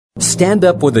Stand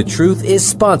Up for the Truth is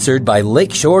sponsored by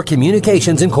Lakeshore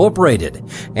Communications Incorporated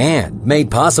and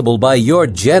made possible by your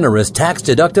generous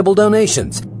tax-deductible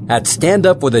donations at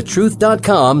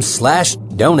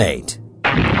standupforthetruth.com/donate.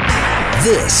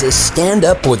 This is Stand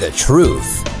Up for the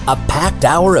Truth, a packed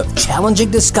hour of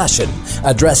challenging discussion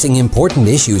addressing important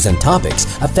issues and topics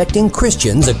affecting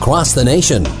Christians across the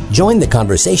nation. Join the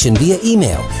conversation via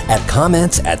email at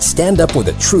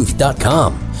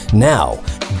comments@standupforthetruth.com. Now,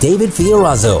 David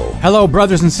Fiorazzo. Hello,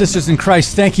 brothers and sisters in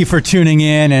Christ. Thank you for tuning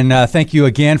in, and thank you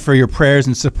again for your prayers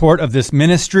and support of this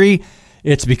ministry.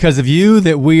 It's because of you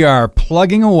that we are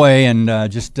plugging away and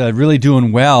just really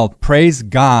doing well. Praise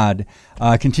God.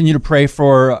 Continue to pray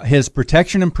for His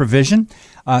protection and provision.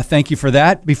 Thank you for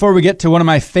that. Before we get to one of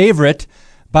my favorite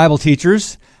Bible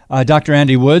teachers, Dr.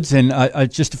 Andy Woods, in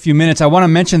just a few minutes, I want to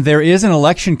mention there is an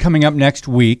election coming up next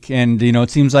week, and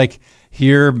it seems like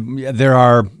here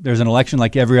there's an election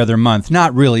like every other month.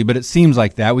 Not really, but it seems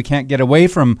like that. We can't get away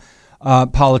from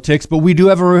politics, but we do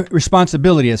have a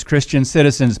responsibility as Christian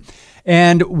citizens.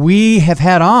 And we have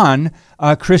had on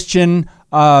Christian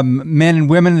men and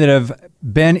women that have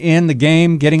been in the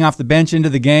game, getting off the bench into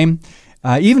the game.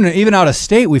 Even out of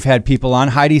state, we've had people on.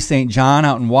 Heidi St. John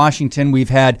out in Washington.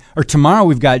 Tomorrow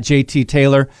we've got J.T.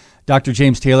 Taylor, Dr.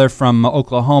 James Taylor from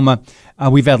Oklahoma.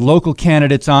 We've had local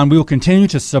candidates on. We will continue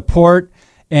to support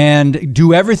and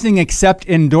do everything except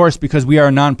endorse because we are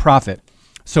a nonprofit.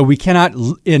 So we cannot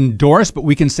endorse, but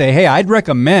we can say, hey, I'd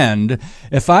recommend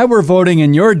if I were voting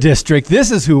in your district,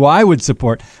 this is who I would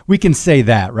support. We can say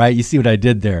that, right? You see what I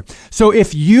did there. So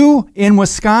if you in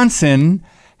Wisconsin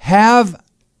have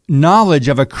knowledge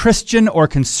of a Christian or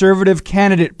conservative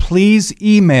candidate, please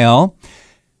email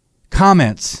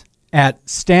comments at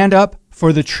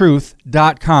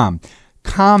standupforthetruth.com.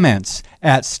 Comments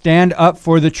at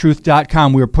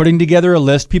standupforthetruth.com. We're putting together a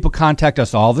list. People contact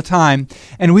us all the time,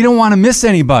 and we don't want to miss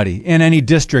anybody in any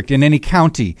district, in any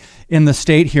county in the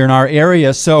state here in our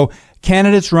area. So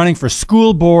candidates running for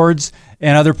school boards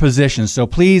and other positions. So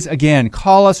please, again,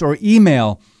 call us or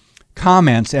email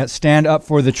comments at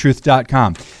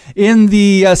standupforthetruth.com. In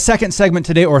the second segment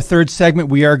today, or third segment,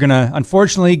 we are going to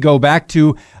unfortunately go back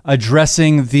to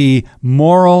addressing the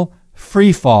moral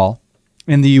freefall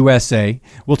in the USA.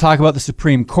 We'll talk about the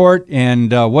Supreme Court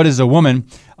and what is a woman.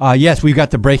 Yes, we've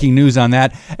got the breaking news on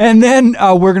that. And then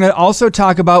we're going to also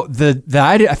talk about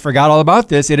I forgot all about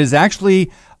this. It is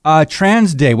actually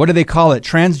Trans Day. What do they call it?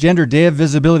 Transgender Day of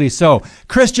Visibility. So,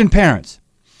 Christian parents,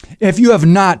 if you have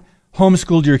not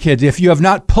homeschooled your kids, if you have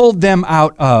not pulled them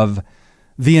out of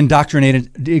the indoctrination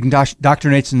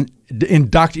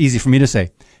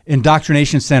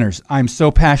centers. I'm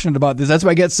so passionate about this. That's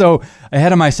why I get so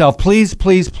ahead of myself. Please,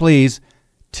 please, please,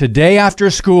 today after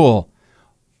school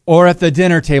or at the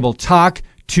dinner table, talk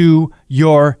to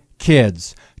your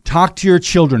kids. Talk to your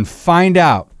children. Find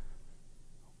out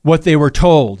what they were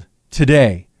told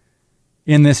today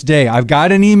in this day. I've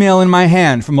got an email in my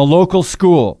hand from a local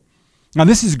school. Now,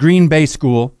 this is Green Bay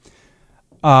School,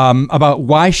 about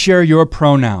why share your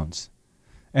pronouns.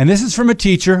 And this is from a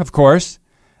teacher, of course.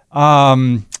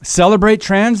 Celebrate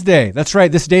Trans Day. That's right.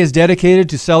 This day is dedicated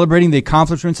to celebrating the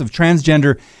accomplishments of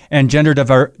transgender and gender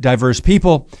diverse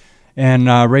people and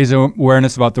raise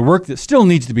awareness about the work that still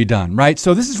needs to be done, right?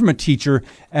 So this is from a teacher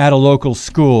at a local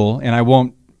school, and I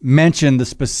won't mention the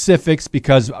specifics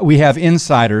because we have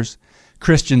insiders,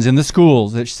 Christians in the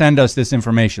schools that send us this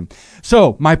information.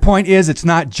 So my point is, it's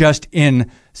not just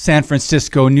in San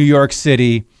Francisco, New York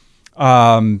City,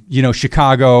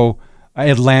 Chicago,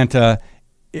 Atlanta.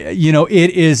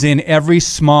 It is in every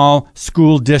small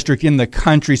school district in the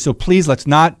country. So please, let's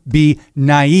not be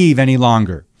naive any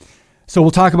longer. So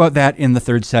we'll talk about that in the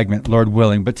third segment, Lord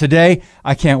willing. But today,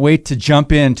 I can't wait to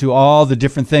jump into all the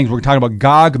different things. We're talking about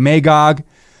Gog, Magog,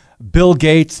 Bill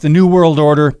Gates, the New World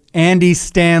Order, Andy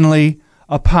Stanley,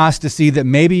 apostasy that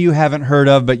maybe you haven't heard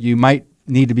of, but you might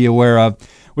need to be aware of,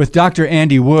 with Dr.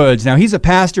 Andy Woods. Now, he's a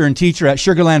pastor and teacher at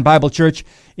Sugarland Bible Church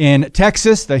in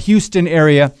Texas, the Houston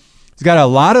area. He's got a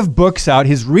lot of books out.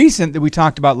 His recent that we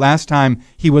talked about last time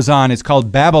he was on is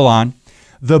called Babylon,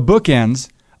 The Bookends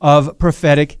of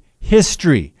Prophetic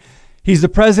History. He's the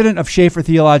president of Schaeffer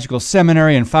Theological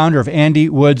Seminary and founder of Andy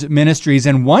Woods Ministries.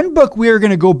 And one book we are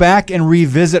going to go back and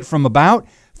revisit from about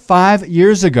 5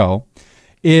 years ago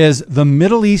is The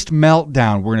Middle East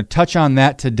Meltdown. We're going to touch on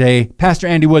that today. Pastor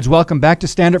Andy Woods, welcome back to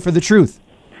Stand Up for the Truth.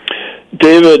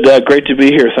 David, great to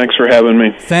be here. Thanks for having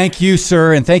me. Thank you,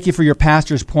 sir, and thank you for your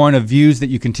pastor's point of views that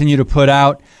you continue to put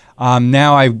out.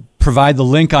 Now I provide the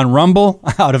link on Rumble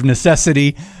out of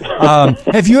necessity.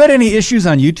 Have you had any issues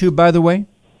on YouTube, by the way?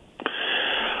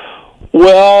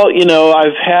 Well,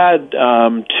 I've had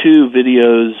 2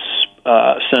 videos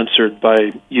censored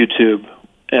by YouTube,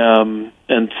 and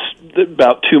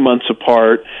about 2 months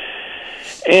apart,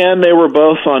 and they were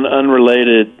both on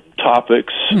unrelated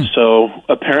topics. So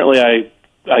apparently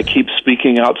I keep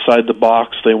speaking outside the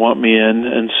box they want me in,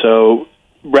 and so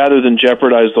rather than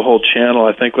jeopardize the whole channel,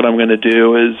 I think what I'm going to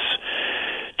do is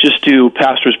just do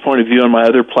Pastor's Point of View on my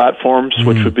other platforms,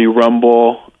 which would be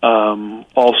Rumble.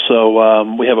 Also,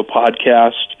 we have a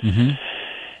podcast.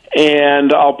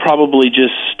 And I'll probably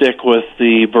just stick with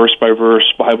the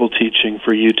verse-by-verse Bible teaching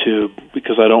for YouTube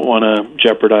because I don't want to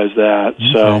jeopardize that.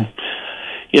 Okay. So,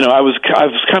 I was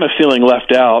kind of feeling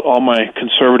left out. All my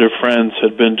conservative friends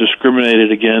had been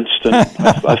discriminated against, and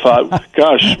I thought,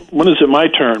 gosh, when is it my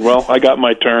turn? Well, I got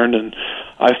my turn, and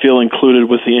I feel included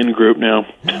with the in-group now.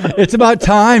 It's about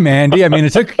time, Andy. I mean,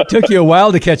 it took you a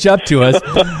while to catch up to us.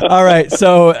 All right,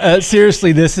 so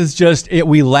seriously, this is just it.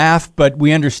 We laugh, but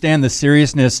we understand the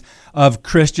seriousness of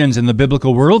Christians in the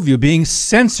biblical worldview being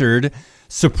censored,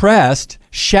 suppressed,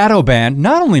 shadow banned,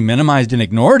 not only minimized and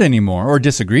ignored anymore or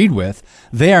disagreed with,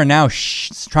 they are now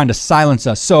trying to silence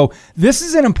us. So this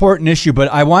is an important issue, but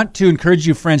I want to encourage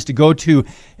you, friends, to go to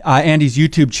Andy's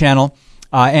YouTube channel,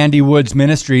 Andy Woods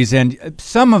Ministries, and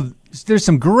there's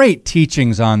some great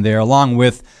teachings on there, along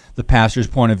with the pastor's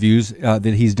point of views that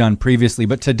he's done previously.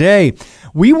 But today,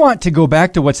 we want to go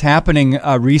back to what's happening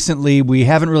recently. We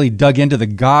haven't really dug into the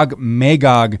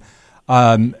Gog-Magog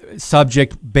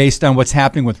subject based on what's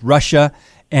happening with Russia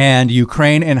and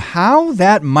Ukraine and how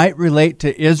that might relate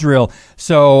to Israel.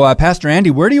 So, Pastor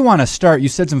Andy, where do you want to start? You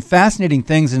said some fascinating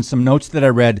things in some notes that I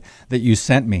read that you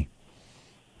sent me.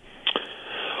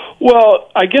 Well,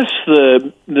 I guess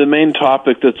the main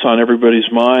topic that's on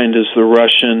everybody's mind is the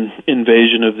Russian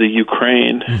invasion of the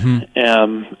Ukraine.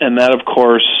 And that, of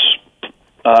course,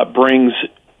 brings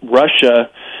Russia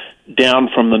down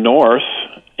from the north,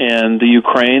 and the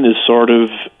Ukraine is sort of,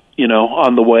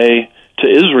 on the way to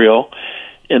Israel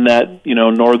in that,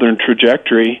 northern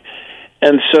trajectory.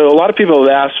 And so a lot of people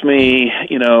have asked me,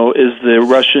 is the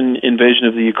Russian invasion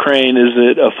of the Ukraine, is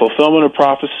it a fulfillment of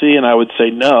prophecy? And I would say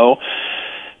no,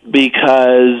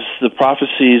 because the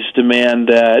prophecies demand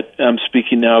that, I'm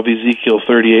speaking now of Ezekiel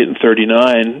 38 and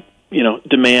 39,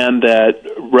 demand that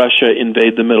Russia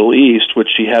invade the Middle East, which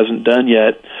she hasn't done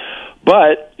yet.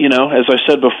 But, as I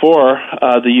said before,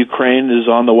 the Ukraine is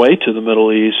on the way to the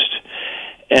Middle East.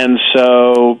 And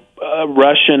so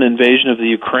Russian invasion of the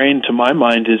Ukraine, to my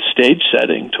mind, is stage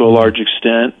setting to a large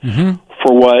extent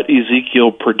for what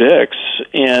Ezekiel predicts.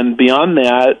 And beyond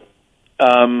that,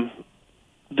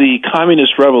 the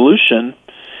communist revolution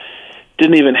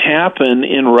didn't even happen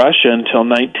in Russia until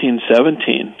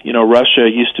 1917. Russia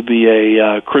used to be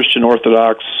a Christian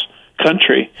Orthodox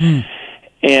country.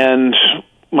 And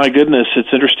my goodness, it's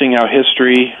interesting how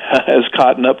history has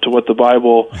caught up to what the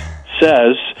Bible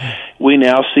says. We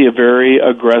now see a very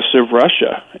aggressive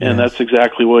Russia, and that's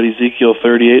exactly what Ezekiel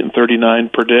 38 and 39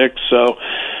 predicts. So,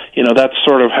 that's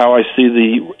sort of how I see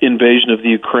the invasion of the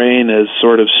Ukraine as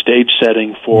sort of stage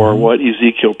setting for what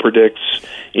Ezekiel predicts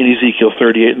in Ezekiel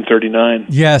 38 and 39.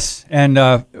 Yes, and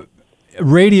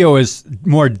radio is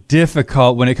more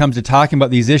difficult when it comes to talking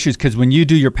about these issues because when you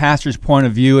do your pastor's point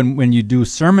of view and when you do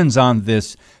sermons on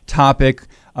this topic,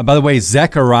 by the way,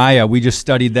 Zechariah, we just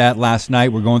studied that last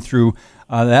night. We're going through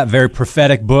that very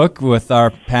prophetic book with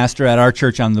our pastor at our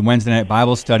church on the Wednesday night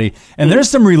Bible study. And there's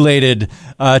some related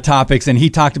topics, and he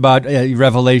talked about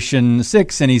Revelation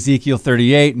 6 and Ezekiel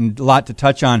 38 and a lot to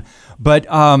touch on. But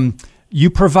you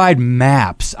provide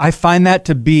maps. I find that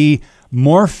to be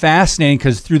more fascinating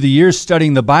because through the years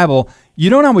studying the Bible, you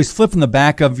don't always flip in the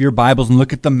back of your Bibles and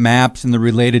look at the maps and the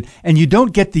related, and you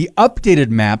don't get the updated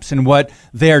maps and what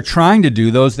they are trying to do,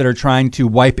 those that are trying to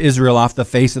wipe Israel off the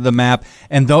face of the map,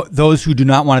 and those who do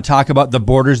not want to talk about the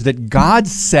borders that God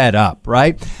set up,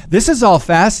 right? This is all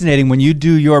fascinating when you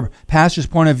do your pastor's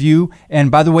point of view,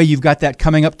 and by the way, you've got that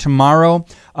coming up tomorrow.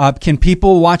 Can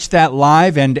people watch that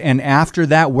live, and after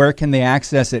that, where can they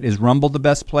access it? Is Rumble the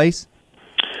best place?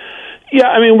 Yeah,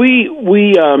 I mean,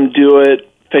 we do it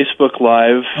Facebook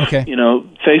Live. Okay.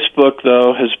 Facebook,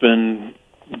 though, has been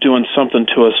doing something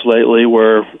to us lately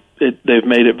where they've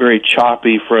made it very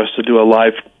choppy for us to do a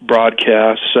live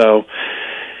broadcast. So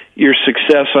your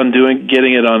success on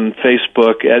getting it on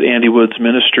Facebook at Andy Woods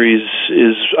Ministries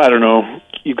is, I don't know,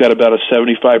 you've got about a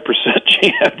 75%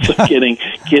 chance of getting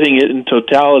it in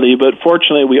totality. But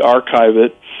fortunately, we archive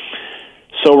it.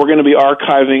 So we're going to be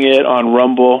archiving it on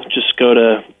Rumble. Just go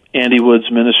to Andy Woods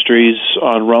Ministries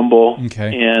on Rumble.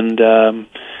 Okay. And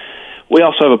we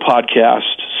also have a podcast.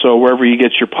 So wherever you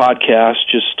get your podcast,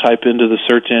 just type into the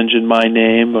search engine my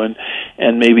name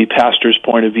and maybe Pastor's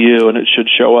Point of View, and it should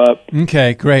show up.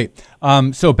 Okay, great.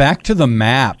 So back to the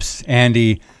maps,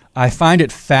 Andy. I find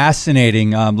it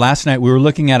fascinating. Last night we were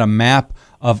looking at a map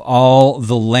of all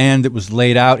the land that was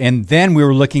laid out, and then we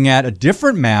were looking at a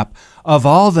different map of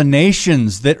all the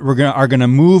nations that are going to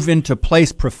move into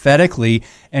place prophetically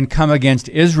and come against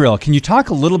Israel. Can you talk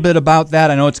a little bit about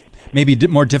that? I know it's maybe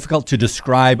more difficult to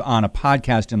describe on a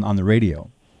podcast and on the radio.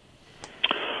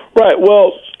 Right.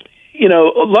 Well,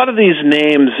 a lot of these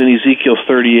names in Ezekiel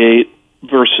 38,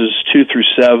 verses 2 through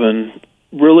 7,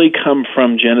 really come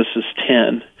from Genesis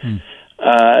 10.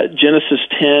 Genesis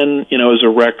 10, is a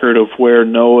record of where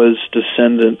Noah's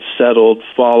descendants settled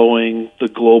following the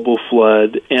global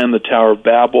flood and the Tower of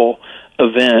Babel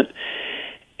event.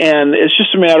 And it's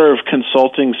just a matter of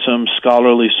consulting some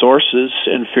scholarly sources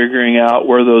and figuring out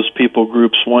where those people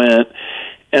groups went.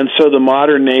 And so the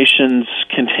modern nations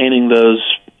containing those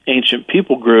ancient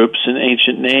people groups and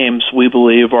ancient names, we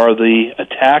believe, are the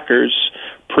attackers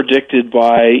predicted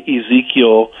by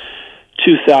Ezekiel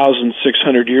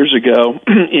 2,600 years ago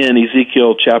in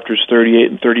Ezekiel chapters 38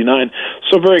 and 39.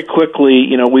 So very quickly,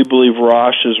 we believe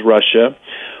Rosh is Russia.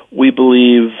 We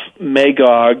believe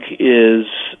Magog is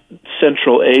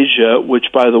Central Asia, which,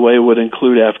 by the way, would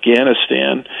include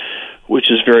Afghanistan, which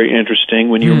is very interesting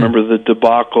when you remember the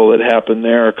debacle that happened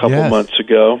there a couple months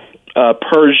ago.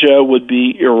 Persia would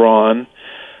be Iran.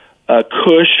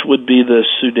 Cush would be the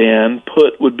Sudan.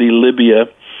 Put would be Libya.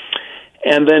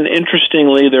 And then,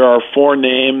 interestingly, there are 4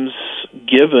 names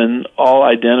given, all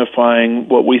identifying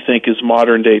what we think is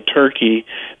modern-day Turkey: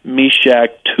 Meshach,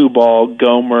 Tubal,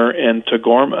 Gomer, and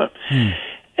Togarmah.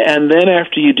 And then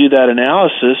after you do that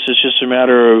analysis, it's just a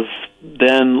matter of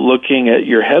then looking at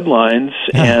your headlines,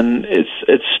 and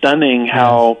it's stunning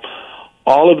how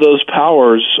all of those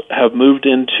powers have moved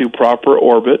into proper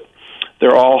orbit.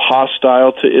 They're all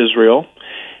hostile to Israel,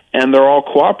 and they're all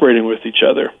cooperating with each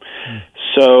other.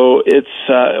 So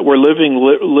we're living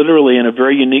literally in a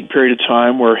very unique period of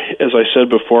time where, as I said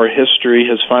before, history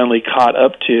has finally caught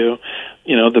up to,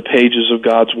 the pages of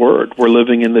God's Word. We're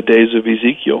living in the days of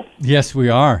Ezekiel. Yes, we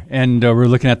are. And we're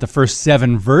looking at the first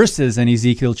 7 verses in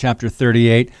Ezekiel chapter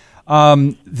 38.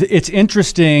 It's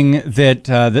interesting that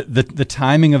the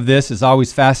timing of this is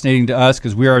always fascinating to us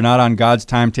because we are not on God's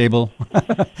timetable,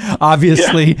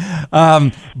 obviously. Yeah.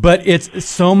 But it's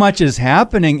so much is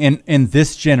happening in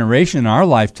this generation, in our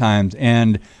lifetimes,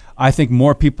 and I think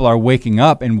more people are waking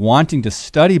up and wanting to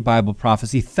study Bible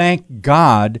prophecy. Thank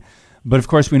God. But of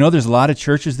course, we know there's a lot of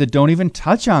churches that don't even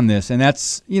touch on this, and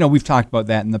that's, we've talked about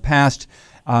that in the past,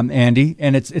 Andy,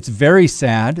 and it's very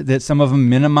sad that some of them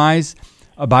minimize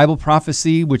a Bible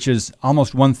prophecy, which is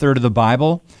almost 1/3 of the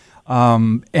Bible,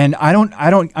 and I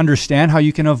don't understand how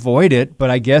you can avoid it.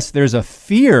 But I guess there's a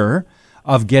fear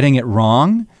of getting it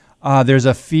wrong. There's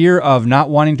a fear of not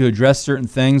wanting to address certain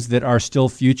things that are still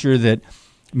future that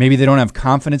maybe they don't have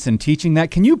confidence in teaching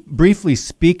that. Can you briefly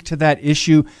speak to that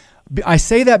issue? I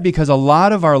say that because a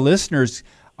lot of our listeners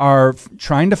are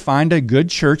trying to find a good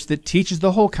church that teaches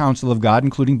the whole counsel of God,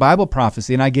 including Bible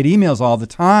prophecy, and I get emails all the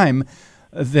time.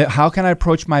 How can I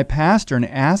approach my pastor and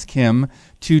ask him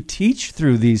to teach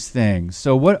through these things?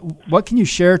 So what can you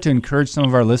share to encourage some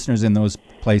of our listeners in those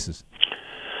places?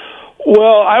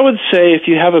 Well, I would say if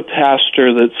you have a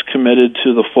pastor that's committed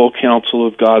to the full counsel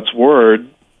of God's Word,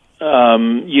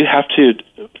 you have to,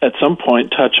 at some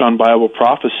point, touch on Bible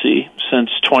prophecy, since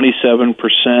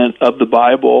 27% of the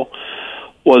Bible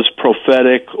was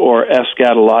prophetic or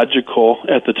eschatological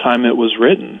at the time it was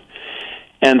written.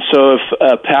 And so if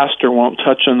a pastor won't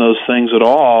touch on those things at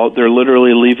all, they're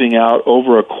literally leaving out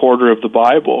over a quarter of the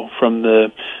Bible from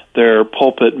their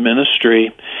pulpit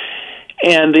ministry.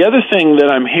 And the other thing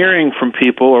that I'm hearing from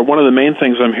people, or one of the main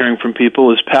things I'm hearing from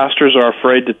people, is pastors are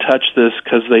afraid to touch this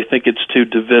because they think it's too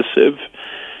divisive.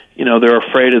 They're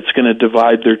afraid it's going to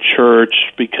divide their church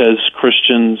because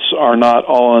Christians are not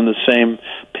all on the same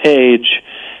page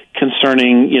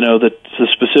concerning, the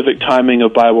specific timing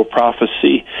of Bible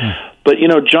prophecy. But,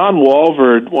 John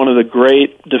Walvoord, one of the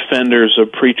great defenders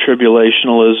of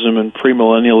pre-tribulationalism and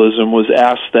premillennialism, was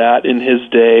asked that in his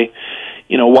day,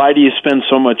 why do you spend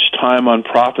so much time on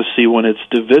prophecy when it's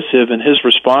divisive? And his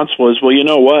response was, well, you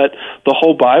know what? The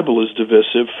whole Bible is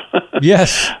divisive.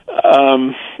 Yes.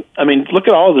 Look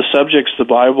at all the subjects the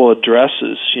Bible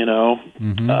addresses,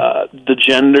 the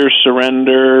gender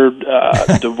surrender,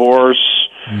 divorce,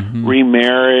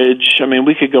 remarriage.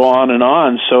 We could go on and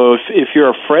on. So if you're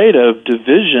afraid of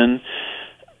division,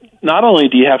 not only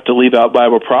do you have to leave out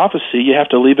Bible prophecy, you have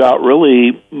to leave out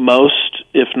really most,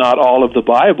 if not all, of the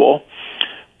Bible.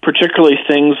 particularly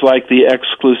things like the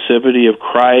exclusivity of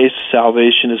Christ.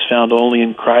 Salvation is found only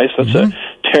in Christ. That's a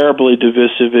terribly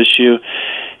divisive issue.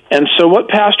 And so what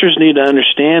pastors need to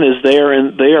understand is they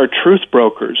are truth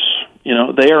brokers.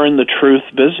 They are in the truth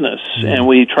business, and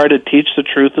we try to teach the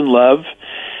truth in love.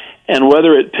 And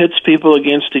whether it pits people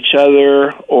against each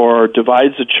other or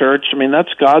divides the church,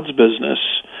 that's God's business.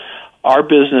 Our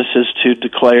business is to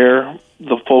declare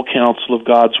the full counsel of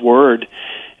God's Word.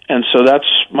 And so that's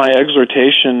my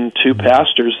exhortation to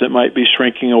pastors that might be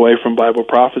shrinking away from Bible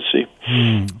prophecy.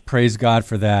 Praise God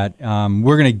for that.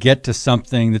 We're going to get to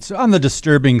something that's on the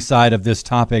disturbing side of this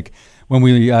topic when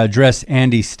we address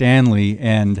Andy Stanley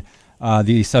and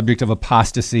the subject of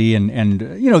apostasy and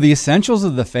the essentials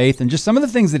of the faith and just some of the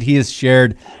things that he has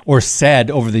shared or said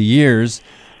over the years.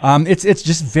 It's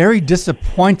just very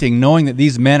disappointing knowing that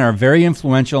these men are very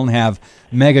influential and have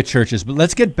mega churches. But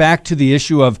let's get back to the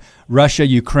issue of Russia,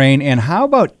 Ukraine, and how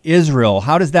about Israel?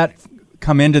 How does that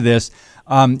come into this?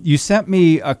 You sent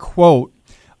me a quote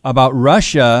about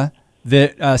Russia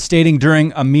that stating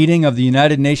during a meeting of the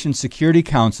United Nations Security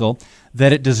Council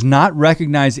that it does not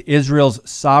recognize Israel's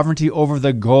sovereignty over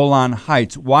the Golan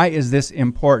Heights. Why is this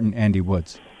important, Andy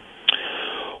Woods?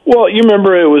 Well, you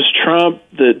remember it was Trump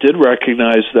that did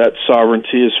recognize that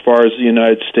sovereignty as far as the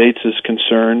United States is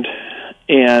concerned.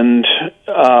 And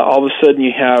all of a sudden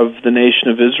you have the nation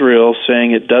of Israel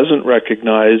saying it doesn't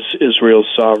recognize Israel's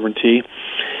sovereignty.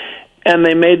 And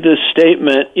they made this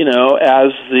statement,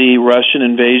 as the Russian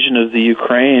invasion of the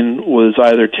Ukraine was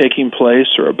either taking place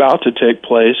or about to take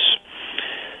place.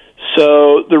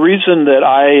 So the reason that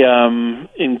I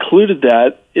included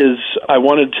that is I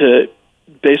wanted to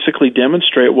basically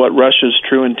demonstrate what Russia's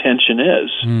true intention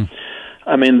is.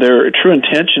 Their true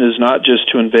intention is not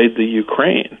just to invade the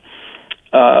Ukraine.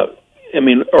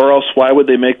 Or else why would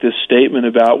they make this statement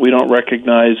about we don't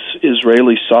recognize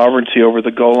Israeli sovereignty over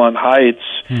the Golan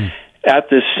Heights at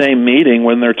this same meeting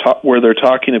when where they're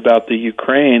talking about the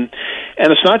Ukraine?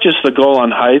 And it's not just the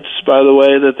Golan Heights, by the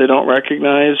way, that they don't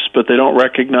recognize, but they don't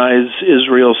recognize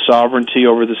Israel's sovereignty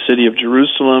over the city of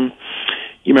Jerusalem.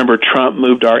 You remember Trump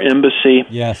moved our embassy.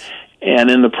 Yes. And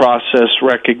in the process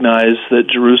recognized that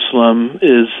Jerusalem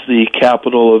is the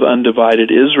capital of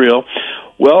undivided Israel.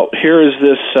 Well, here is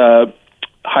this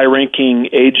high-ranking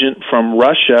agent from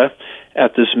Russia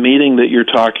at this meeting that you're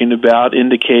talking about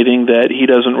indicating that he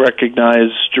doesn't recognize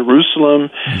Jerusalem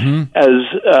as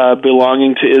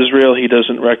belonging to Israel. He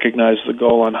doesn't recognize the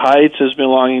Golan Heights as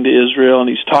belonging to Israel. And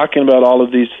he's talking about all of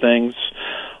these things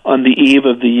on the eve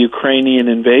of the Ukrainian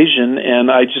invasion.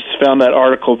 And I just found that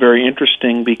article very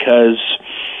interesting because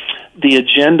the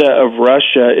agenda of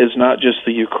Russia is not just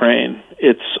the Ukraine.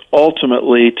 It's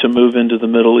ultimately to move into the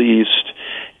Middle East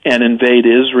and invade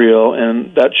Israel,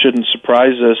 and that shouldn't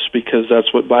surprise us because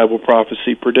that's what Bible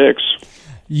prophecy predicts.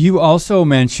 You also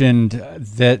mentioned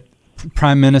that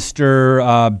Prime Minister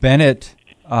Bennett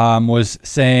was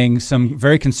saying some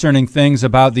very concerning things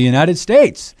about the United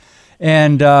States.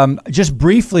 And just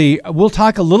briefly, we'll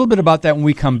talk a little bit about that when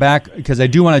we come back, because I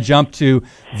do want to jump to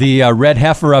the red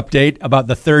heifer update about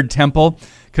the third temple,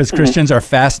 because Christians are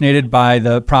fascinated by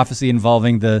the prophecy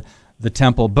involving the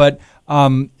temple. But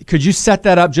could you set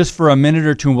that up just for a minute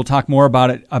or two, and we'll talk more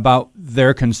about it, about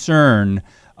their concern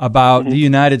about the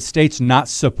United States not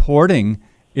supporting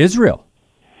Israel?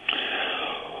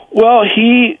 Well,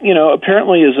 he,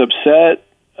 apparently is upset,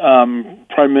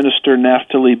 Prime Minister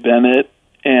Naftali Bennett,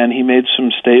 and he made some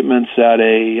statements at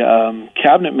a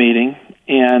cabinet meeting,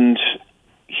 and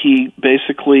he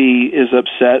basically is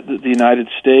upset that the United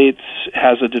States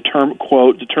has a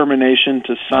quote, determination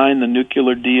to sign the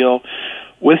nuclear deal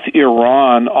with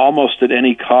Iran almost at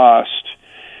any cost,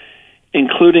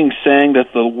 including saying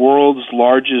that the world's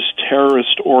largest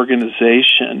terrorist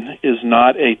organization is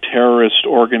not a terrorist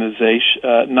organization,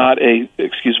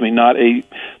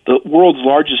 the world's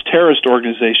largest terrorist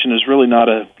organization is really not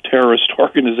a terrorist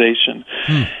organization.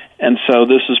 And so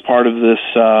this is part of this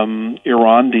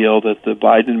Iran deal that the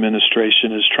Biden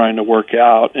administration is trying to work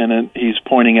out, and he's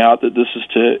pointing out that this is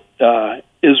to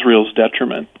Israel's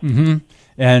detriment.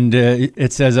 And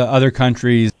it says other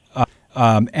countries,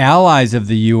 allies of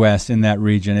the U.S. in that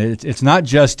region. It's not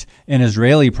just an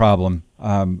Israeli problem,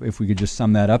 if we could just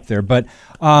sum that up there. But,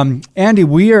 Andy,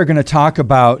 we are going to talk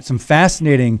about some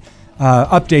fascinating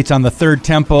updates on the Third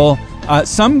Temple.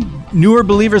 Some newer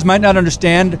believers might not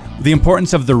understand the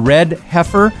importance of the red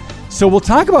heifer, so we'll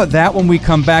talk about that when we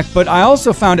come back. But I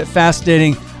also found it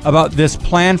fascinating about this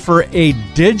plan for a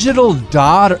digital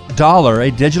dollar,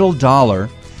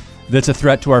 that's a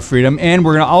threat to our freedom. And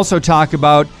we're going to also talk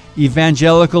about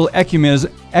evangelical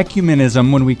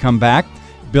ecumenism when we come back.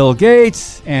 Bill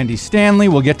Gates, Andy Stanley.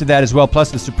 We'll get to that as well,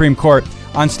 plus the Supreme Court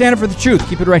on Stand Up for the Truth.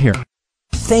 Keep it right here.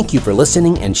 Thank you for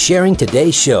listening and sharing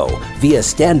today's show via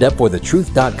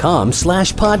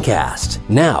standupforthetruth.com/podcast.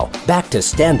 Now, back to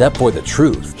Stand Up for the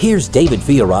Truth. Here's David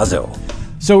Fiorazo.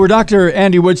 So we're Dr.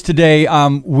 Andy Woods today.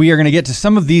 We are going to get to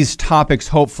some of these topics,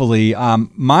 hopefully.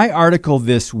 My article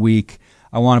this week,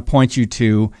 I want to point you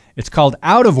to, it's called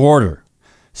Out of Order,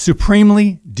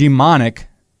 Supremely Demonic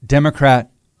Democrat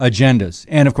Agendas.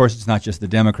 And of course, it's not just the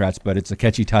Democrats, but it's a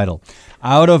catchy title.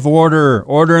 Out of order,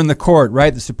 order in the court,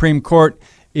 right? The Supreme Court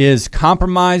is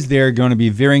compromised. They're going to be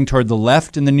veering toward the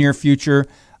left in the near future.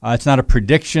 It's not a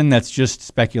prediction. That's just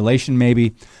speculation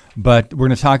maybe. But we're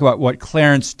going to talk about what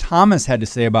Clarence Thomas had to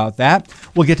say about that.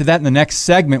 We'll get to that in the next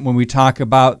segment when we talk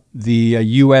about the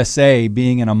USA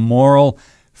being in a moral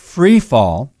free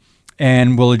fall.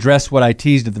 And we'll address what I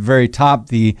teased at the very top,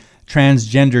 the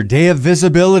transgender day of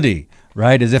visibility,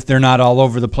 right? As if they're not all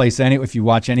over the place anyway. If you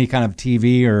watch any kind of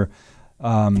TV or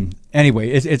anyway,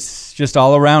 it's just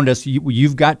all around us.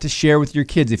 You've got to share with your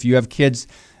kids. If you have kids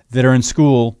that are in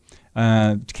school,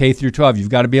 K through 12, you've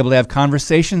got to be able to have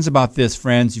conversations about this,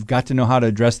 friends. You've got to know how to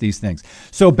address these things.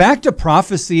 So back to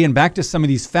prophecy and back to some of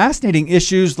these fascinating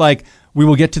issues, like we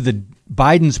will get to the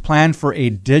Biden's plan for a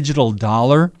digital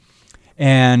dollar.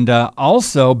 And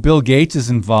also Bill Gates is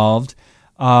involved.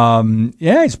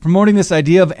 He's promoting this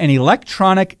idea of an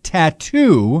electronic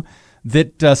tattoo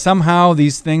that somehow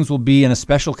these things will be in a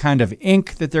special kind of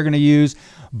ink that they're going to use.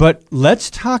 But let's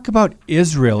talk about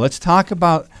Israel. Let's talk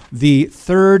about the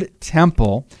Third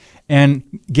Temple and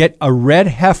get a red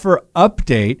heifer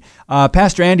update.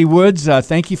 Pastor Andy Woods,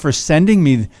 thank you for sending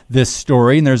me this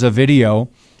story. And there's a video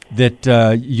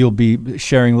that you'll be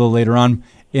sharing a little later on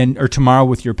or tomorrow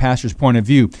with your pastor's point of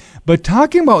view. But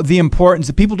talking about the importance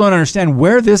that people don't understand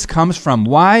where this comes from.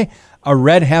 Why a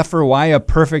red heifer? Why a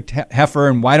perfect heifer?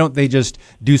 And why don't they just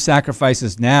do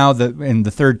sacrifices now in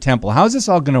the Third Temple? How's this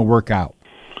all going to work out?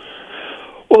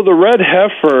 Well, the red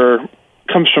heifer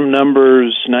comes from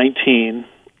Numbers 19,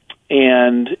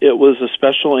 and it was a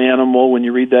special animal, when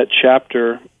you read that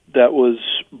chapter, that was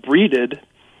breeded,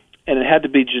 and it had to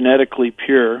be genetically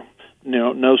pure.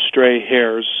 No stray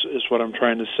hairs is what I'm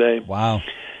trying to say. Wow.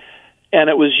 And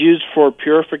it was used for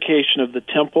purification of the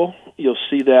temple. You'll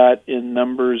see that in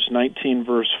Numbers 19,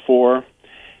 verse 4.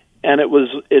 And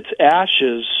its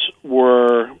ashes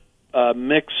were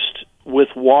mixed with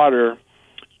water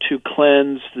to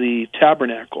cleanse the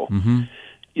tabernacle. Mm-hmm.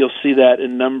 You'll see that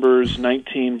in Numbers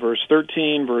 19, verse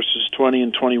 13, verses 20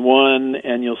 and 21,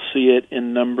 and you'll see it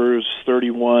in Numbers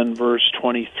 31, verse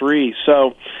 23.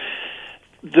 So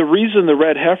the reason the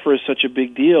red heifer is such a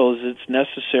big deal is it's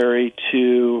necessary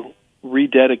to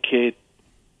rededicate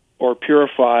or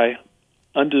purify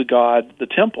unto God the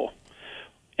temple.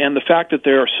 And the fact that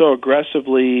they are so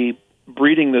aggressively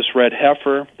breeding this red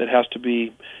heifer that has to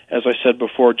be, as I said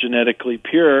before, genetically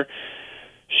pure,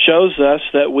 shows us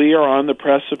that we are on the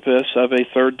precipice of a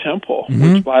third temple,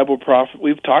 which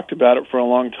we've talked about it for a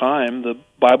long time. The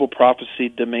Bible prophecy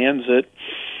demands it.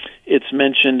 It's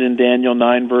mentioned in Daniel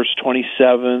 9, verse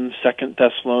 27, 2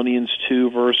 Thessalonians 2,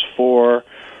 verse 4,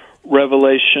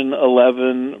 Revelation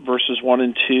 11, verses 1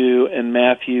 and 2, and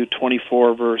Matthew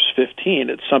 24, verse 15.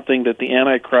 It's something that the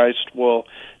Antichrist will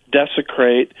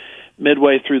desecrate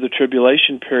midway through the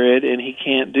tribulation period, and he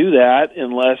can't do that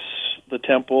unless the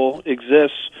temple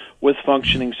exists with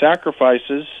functioning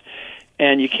sacrifices,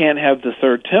 and you can't have the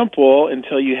third temple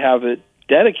until you have it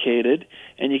dedicated,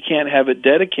 and you can't have it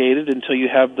dedicated until you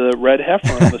have the red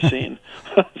heifer on the scene.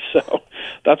 So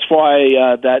that's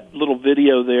why that little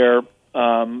video there,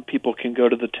 people can go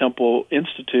to the Temple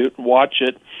Institute and watch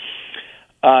it,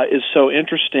 is so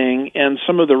interesting. And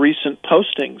some of the recent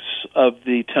postings of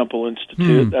the Temple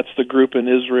Institute, that's the group in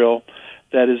Israel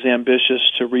that is ambitious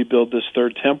to rebuild this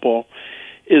third temple,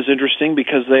 is interesting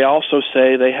because they also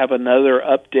say they have another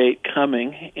update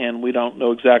coming, and we don't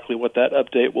know exactly what that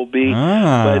update will be.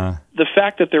 But the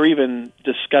fact that they're even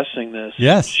discussing this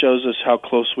shows us how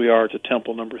close we are to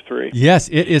temple number 3. Yes,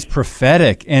 it is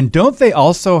prophetic. And don't they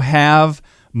also have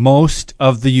most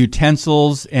of the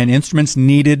utensils and instruments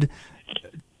needed?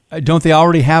 Don't they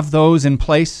already have those in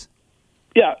place?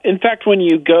 Yeah. In fact, when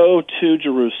you go to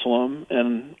Jerusalem,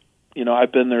 and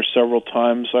I've been there several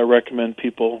times, I recommend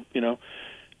people,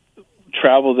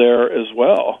 travel there as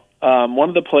well. One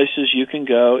of the places you can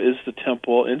go is the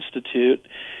Temple Institute,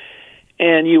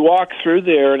 and you walk through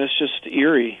there, and it's just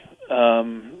eerie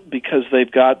because they've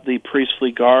got the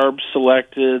priestly garb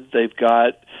selected. They've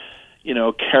got,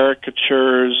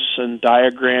 caricatures and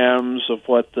diagrams of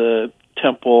what the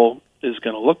temple is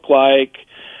going to look like.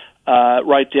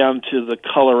 right down to the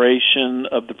coloration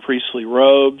of the priestly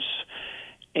robes.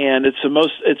 And it's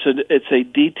a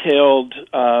detailed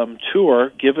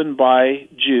tour given by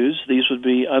Jews. These would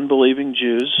be unbelieving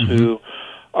Jews who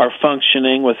are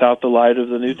functioning without the light of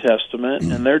the New Testament,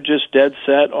 and they're just dead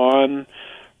set on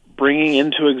bringing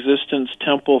into existence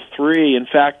Temple 3. In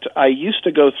fact, I used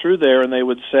to go through there, and they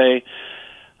would say,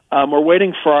 we're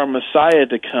waiting for our Messiah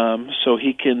to come so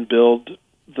he can build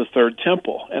the third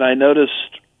temple. And I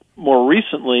noticed more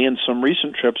recently, in some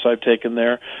recent trips I've taken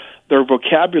there, their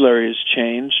vocabulary has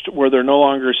changed, where they're no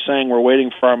longer saying we're waiting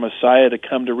for our Messiah to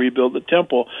come to rebuild the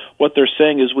temple. What they're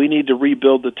saying is we need to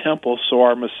rebuild the temple so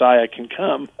our Messiah can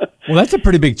come. Well, that's a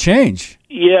pretty big change.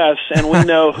 Yes, and we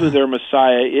know who their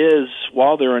Messiah is.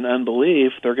 While they're in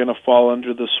unbelief, they're going to fall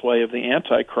under the sway of the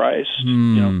Antichrist,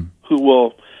 who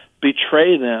will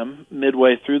betray them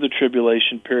midway through the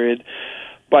tribulation period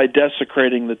by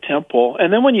desecrating the temple.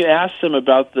 And then when you ask them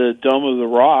about the Dome of the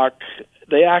Rock,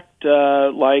 they act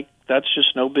like that's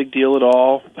just no big deal at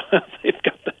all.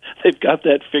 They've got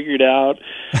that figured out,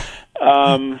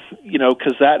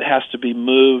 because that has to be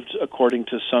moved according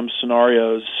to some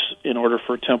scenarios in order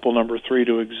for Temple number 3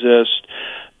 to exist.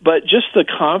 But just the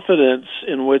confidence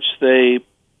in which they,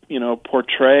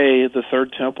 portray the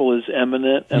third temple is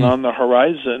imminent and on the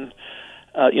horizon.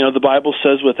 The Bible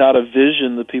says without a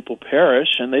vision the people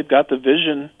perish, and they've got the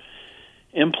vision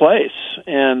in place.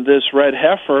 And this red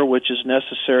heifer, which is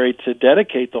necessary to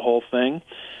dedicate the whole thing,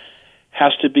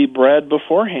 has to be bred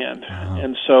beforehand. Wow.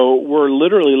 And so we're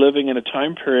literally living in a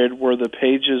time period where the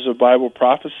pages of Bible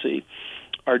prophecy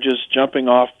are just jumping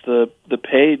off the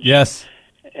page. Yes.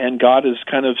 And God is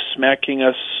kind of smacking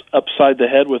us upside the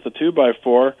head with a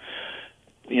 2x4,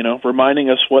 reminding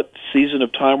us what season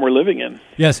of time we're living in.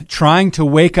 Yes, trying to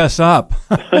wake us up.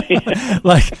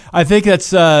 Like, I think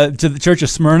that's to the church of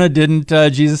Smyrna, didn't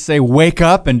Jesus say, wake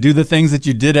up and do the things that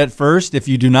you did at first? If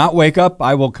you do not wake up,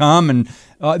 I will come. And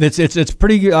it's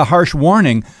pretty harsh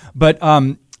warning. But,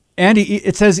 Andy,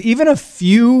 it says even a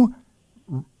few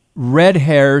red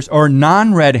hairs or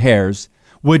non-red hairs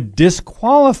would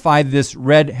disqualify this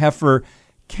red heifer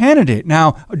candidate.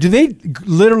 Now, do they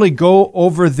literally go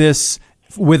over this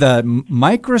with a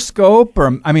microscope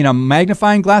or, a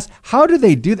magnifying glass? How do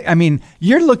they do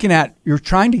that? You're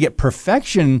trying to get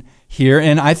perfection here,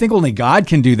 and I think only God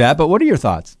can do that, but what are your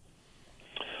thoughts?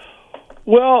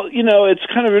 Well, it's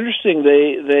kind of interesting.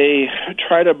 They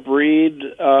try to breed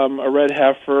a red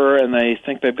heifer, and they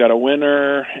think they've got a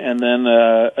winner, and then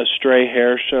a stray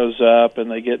hair shows up, and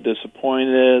they get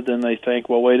disappointed, and they think,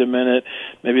 well, wait a minute,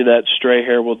 maybe that stray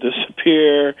hair will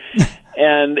disappear.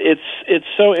 And it's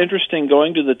so interesting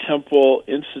going to the Temple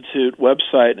Institute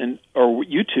website or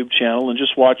YouTube channel and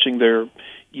just watching their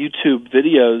YouTube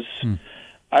videos.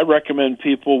 I recommend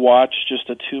people watch just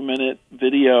a 2-minute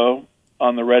video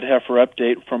on the red heifer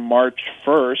update from March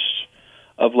 1st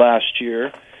of last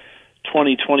year,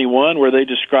 2021, where they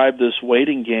describe this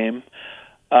waiting game,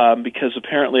 because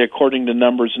apparently, according to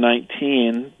Numbers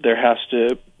 19,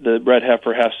 the red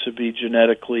heifer has to be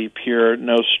genetically pure,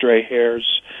 no stray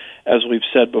hairs, as we've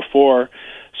said before.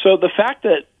 So the fact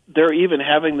that they're even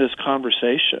having this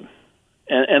conversation,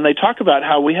 and they talk about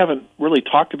how we haven't really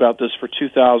talked about this for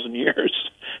 2,000 years,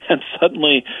 and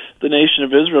suddenly the nation of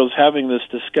Israel is having this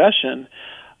discussion,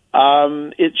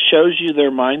 it shows you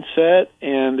their mindset,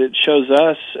 and it shows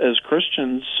us as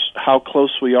Christians how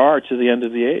close we are to the end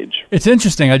of the age. It's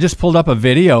interesting. I just pulled up a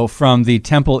video from the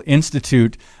Temple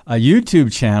Institute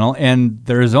YouTube channel, and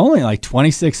there's only like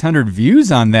 2,600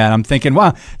 views on that. I'm thinking,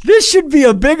 wow, this should be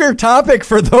a bigger topic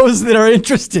for those that are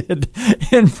interested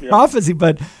in prophecy,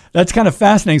 but that's kind of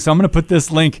fascinating. So I'm going to put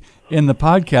this link in the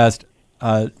podcast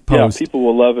post. Yeah, people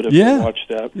will love it if they watch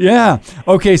that. Yeah.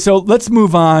 Okay, so let's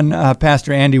move on,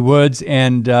 Pastor Andy Woods,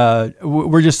 and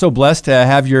we're just so blessed to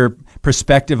have your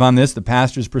perspective on this, the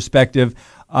pastor's perspective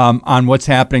on what's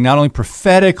happening, not only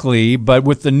prophetically, but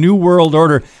with the New World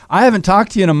Order. I haven't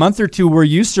talked to you in a month or two. Were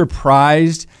you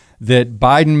surprised that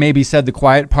Biden maybe said the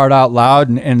quiet part out loud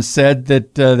and said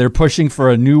that they're pushing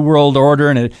for a New World Order,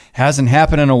 and it hasn't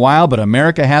happened in a while, but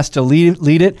America has to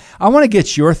lead it? I want to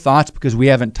get your thoughts because we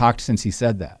haven't talked since he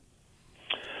said that.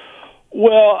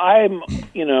 Well,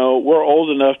 we're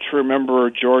old enough to remember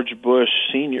George Bush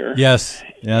Sr. Yes.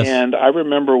 And I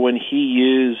remember when he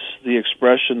used the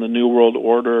expression, the New World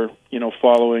Order,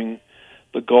 following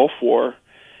the Gulf War,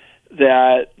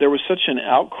 that there was such an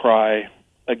outcry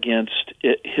against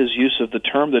his use of the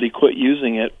term that he quit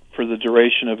using it for the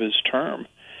duration of his term.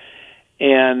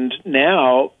 And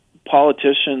now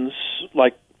politicians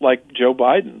like Joe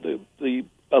Biden, the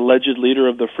alleged leader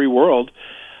of the free world,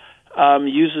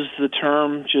 uses the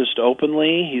term just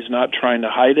openly. He's not trying to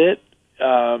hide it.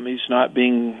 He's not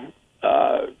being,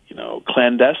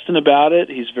 clandestine about it.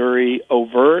 He's very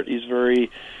overt. He's very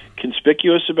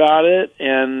conspicuous about it,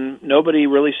 and nobody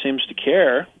really seems to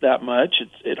care that much.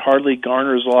 It hardly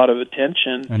garners a lot of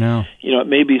attention. I know. It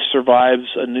maybe survives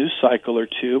a news cycle or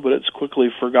two, but it's quickly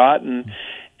forgotten.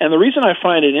 And the reason I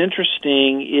find it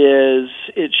interesting is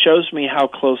it shows me how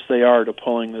close they are to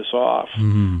pulling this off,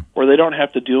 where they don't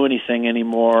have to do anything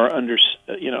anymore under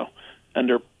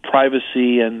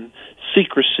privacy and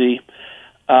secrecy.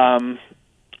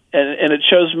 And it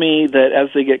shows me that as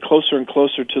they get closer and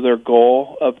closer to their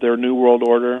goal of their New World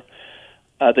Order,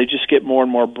 they just get more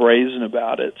and more brazen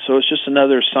about it. So it's just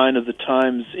another sign of the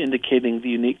times indicating the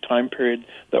unique time period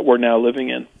that we're now living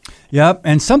in. Yep,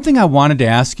 and something I wanted to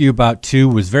ask you about, too,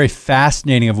 was very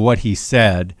fascinating of what he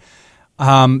said.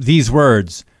 These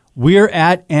words, we're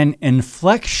at an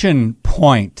inflection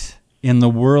point in the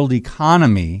world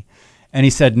economy. And he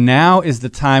said, now is the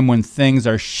time when things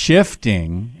are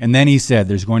shifting. And then he said,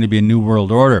 there's going to be a new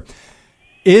world order.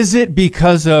 Is it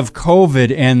because of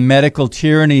COVID and medical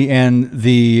tyranny and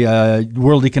the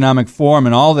World Economic Forum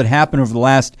and all that happened over the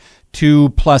last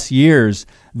 2+ years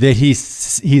that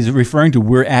he's referring to?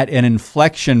 We're at an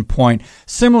inflection point,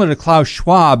 similar to Klaus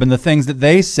Schwab and the things that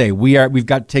they say. We've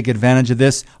got to take advantage of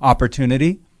this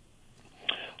opportunity.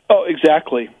 Oh,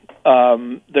 exactly.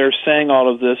 They're saying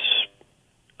all of this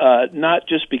not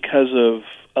just because of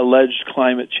alleged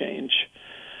climate change,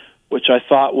 which I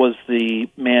thought was the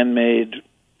man-made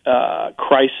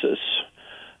crisis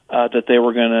that they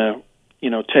were going to,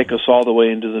 take us all the way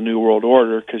into the New World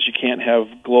Order, because you can't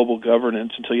have global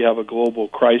governance until you have a global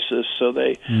crisis. So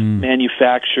they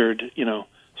manufactured,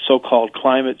 so-called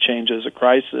climate change as a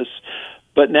crisis.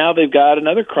 But now they've got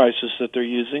another crisis that they're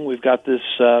using. We've got this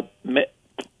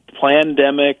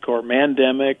plandemic or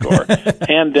mandemic or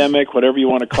pandemic, whatever you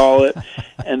want to call it,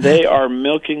 and they are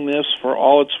milking this for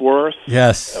all it's worth.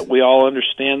 Yes. We all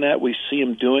understand that. We see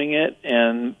them doing it,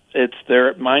 and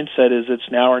their mindset is it's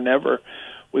now or never.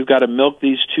 We've got to milk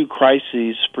these two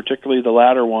crises, particularly the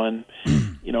latter one,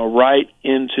 right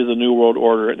into the New World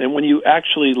Order. And when you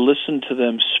actually listen to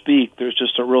them speak, there's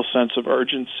just a real sense of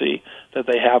urgency that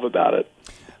they have about it.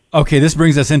 Okay, this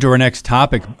brings us into our next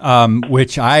topic,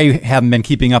 which I haven't been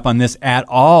keeping up on this at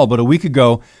all, but a week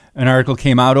ago, an article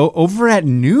came out over at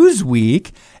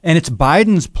Newsweek, and it's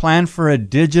Biden's plan for a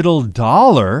digital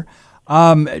dollar.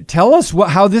 Tell us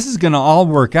how this is going to all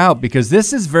work out, because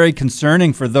this is very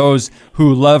concerning for those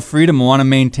who love freedom and want to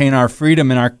maintain our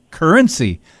freedom and our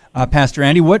currency. Pastor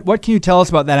Andy, what can you tell us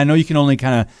about that? I know you can only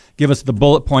kind of give us the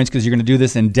bullet points because you're going to do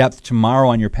this in depth tomorrow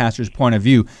on your pastor's point of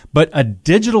view. But a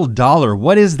digital dollar,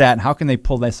 what is that, and how can they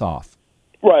pull this off?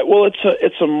 Right. Well,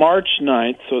 it's a March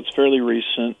 9th, so it's fairly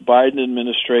recent, Biden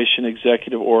administration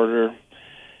executive order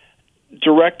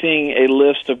directing a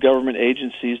list of government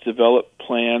agencies to develop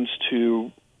plans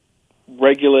to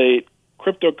regulate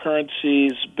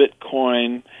cryptocurrencies,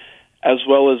 Bitcoin, as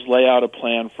well as lay out a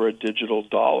plan for a digital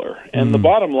dollar. And the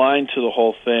bottom line to the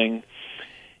whole thing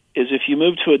is if you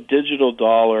move to a digital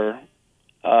dollar,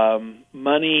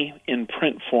 money in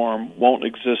print form won't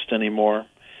exist anymore,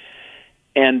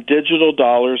 and digital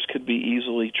dollars could be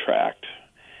easily tracked.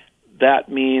 That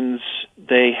means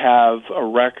they have a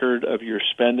record of your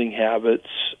spending habits,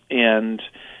 and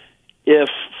if,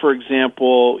 for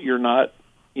example, you're not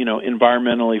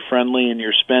environmentally friendly in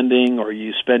your spending, or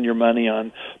you spend your money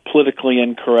on politically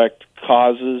incorrect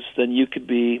causes, then you could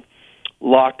be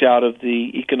locked out of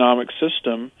the economic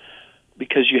system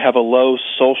because you have a low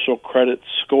social credit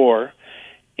score.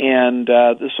 And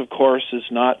this, of course, is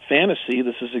not fantasy.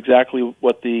 This is exactly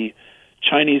what the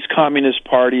Chinese Communist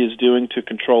Party is doing to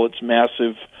control its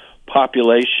massive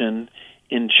population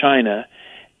in China.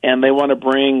 And they want to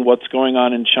bring what's going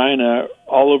on in China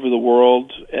all over the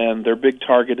world, and their big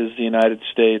target is the United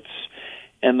States.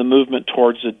 And the movement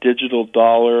towards a digital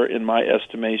dollar, in my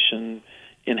estimation,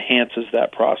 enhances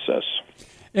that process.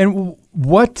 And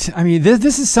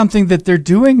this is something that they're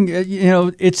doing.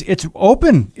 It's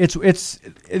open. It's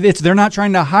they're not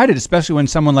trying to hide it, especially when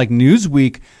someone like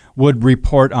Newsweek would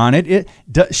report on it.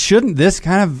 Shouldn't this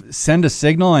kind of send a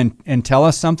signal and tell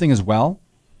us something as well?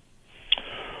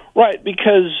 Right,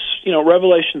 because,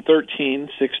 Revelation 13,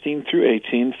 16 through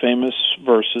 18, famous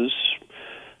verses,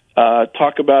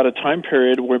 talk about a time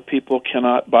period where people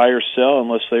cannot buy or sell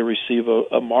unless they receive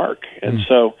a mark. And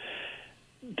so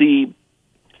the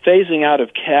phasing out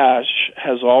of cash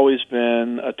has always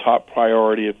been a top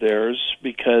priority of theirs,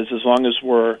 because as long as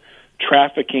we're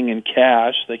trafficking in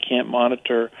cash. They can't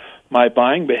monitor my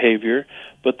buying behavior.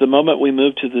 But the moment we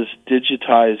move to this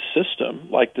digitized system,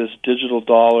 like this digital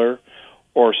dollar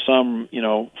or some,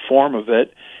 form of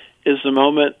it, is the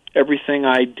moment everything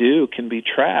I do can be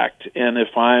tracked. And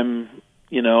if I'm,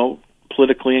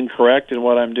 politically incorrect in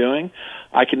what I'm doing,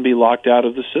 I can be locked out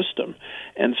of the system.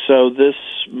 And so this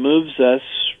moves us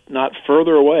not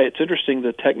further away. It's interesting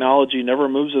that technology never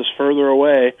moves us further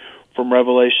away from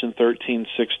Revelation 13,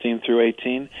 16 through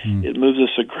 18. It moves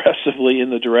us aggressively in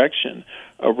the direction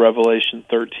of Revelation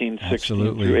 13, 16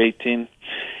 Absolutely. through 18.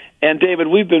 And David,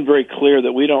 we've been very clear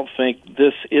that we don't think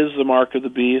this is the mark of the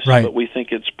beast, right, but we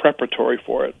think it's preparatory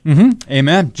for it. Mm-hmm.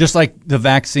 Amen. Just like the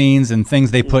vaccines and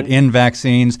things they put in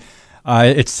vaccines,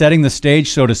 it's setting the stage,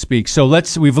 so to speak. So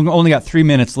we've only got 3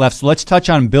 minutes left, so let's touch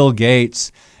on Bill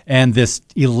Gates and this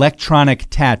electronic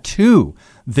tattoo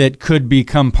that could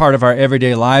become part of our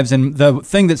everyday lives. And the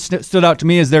thing that stood out to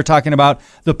me is they're talking about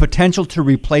the potential to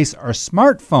replace our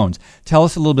smartphones. Tell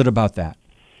us a little bit about that.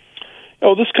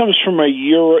 Oh, this comes from a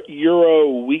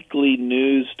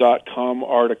EuroWeeklyNews.com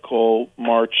article,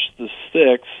 March the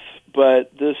 6th,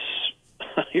 but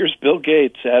here's Bill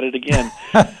Gates at it again.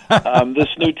 This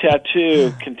new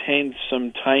tattoo contains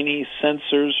some tiny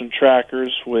sensors and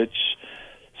trackers which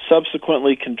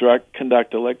subsequently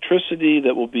conduct electricity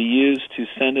that will be used to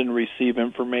send and receive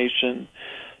information,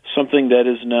 something that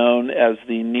is known as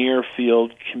the Near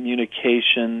Field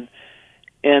Communication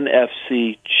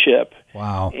NFC chip.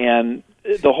 Wow. And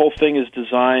the whole thing is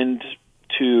designed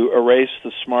to erase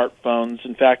the smartphones.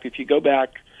 In fact, if you go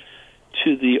back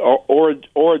to the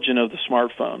origin of the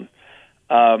smartphone,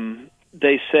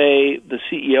 they say the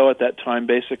CEO at that time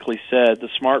basically said the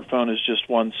smartphone is just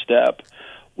one step.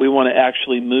 We want to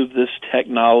actually move this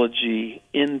technology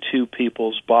into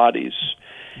people's bodies.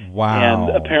 Wow.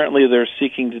 And apparently they're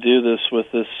seeking to do this with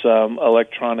this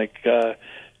electronic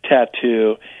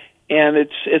tattoo. And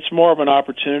it's more of an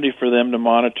opportunity for them to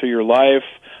monitor your life,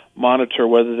 monitor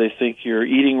whether they think you're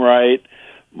eating right,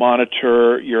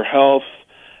 monitor your health.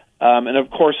 And, of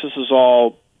course, this is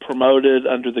all promoted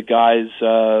under the guise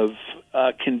of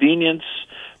convenience,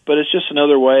 but it's just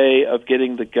another way of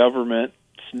getting the government's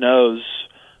nose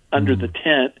under the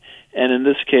tent, and in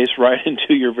this case, right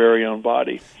into your very own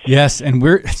body. Yes, and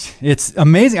it's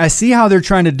amazing. I see how they're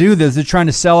trying to do this. They're trying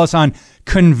to sell us on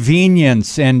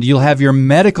convenience, and you'll have your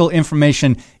medical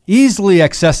information easily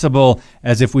accessible,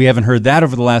 as if we haven't heard that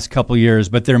over the last couple of years.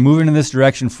 But they're moving in this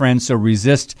direction, friends, so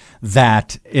resist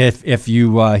that if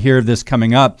you hear of this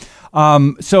coming up.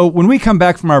 So when we come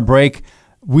back from our break,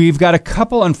 we've got a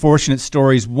couple unfortunate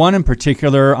stories, one in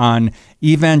particular on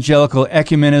evangelical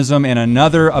ecumenism and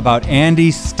another about Andy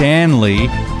Stanley.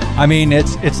 I mean,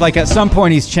 it's like at some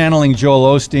point he's channeling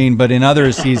Joel Osteen, but in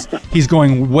others he's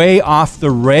going way off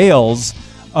the rails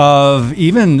of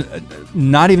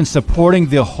not even supporting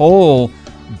the whole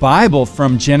Bible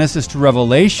from Genesis to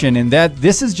Revelation, and that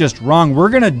this is just wrong. We're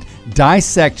going to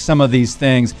dissect some of these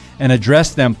things and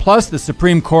address them, plus the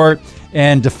Supreme Court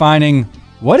and defining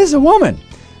what is a woman.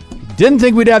 Didn't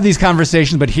think we'd have these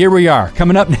conversations, but here we are.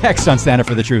 Coming up next on Stand Up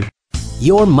for the Truth.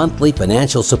 Your monthly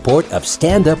financial support of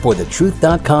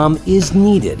StandUpForTheTruth.com is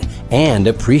needed and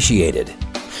appreciated.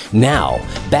 Now,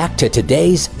 back to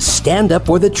today's Stand Up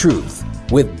for the Truth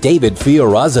with David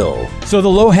Fiorazo. So the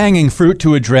low-hanging fruit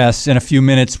to address in a few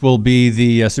minutes will be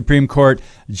the Supreme Court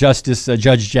Justice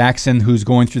Judge Jackson, who's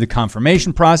going through the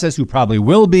confirmation process, who probably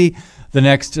will be the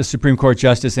next Supreme Court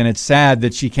justice, and it's sad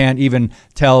that she can't even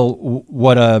tell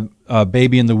what a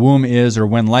baby in the womb is, or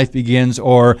when life begins,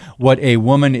 or what a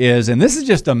woman is. And this is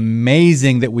just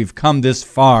amazing that we've come this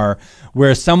far,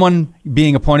 where someone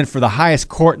being appointed for the highest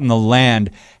court in the land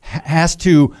has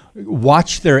to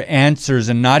watch their answers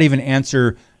and not even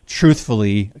answer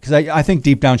truthfully, because I think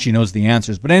deep down she knows the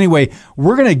answers. But anyway,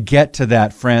 we're going to get to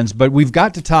that, friends, but we've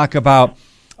got to talk about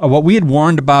what we had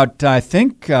warned about, I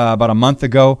think, about a month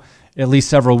ago, at least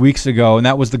several weeks ago, and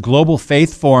that was the Global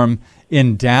Faith Forum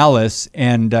in Dallas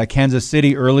and Kansas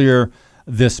City earlier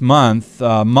this month.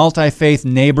 Multi-Faith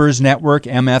Neighbors Network,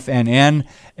 MFNN,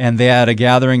 and they had a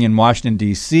gathering in Washington,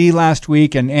 D.C. last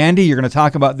week. And Andy, you're going to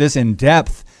talk about this in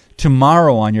depth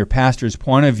tomorrow on your pastor's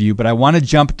point of view, but I want to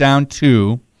jump down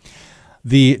to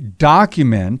the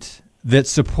document that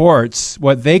supports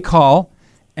what they call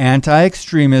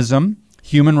anti-extremism,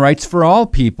 human rights for all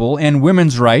people, and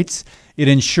women's rights. It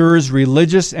ensures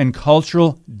religious and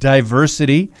cultural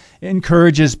diversity,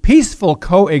 encourages peaceful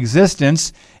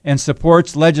coexistence, and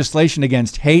supports legislation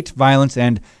against hate, violence,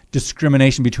 and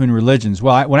discrimination between religions.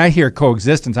 Well, when I hear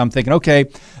coexistence, I'm thinking, okay,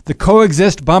 the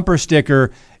coexist bumper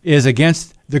sticker is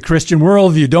against the Christian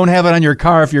worldview. Don't have it on your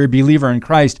car if you're a believer in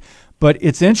Christ. But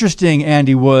it's interesting,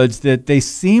 Andy Woods, that they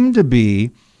seem to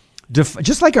be,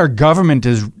 just like our government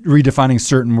is redefining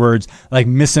certain words like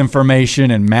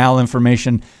misinformation and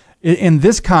malinformation, in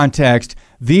this context,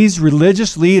 these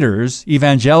religious leaders,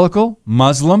 evangelical,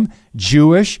 Muslim,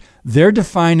 Jewish, they're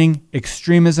defining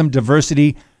extremism,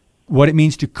 diversity, what it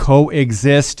means to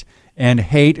coexist, and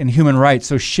hate and human rights.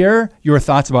 So share your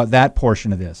thoughts about that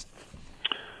portion of this.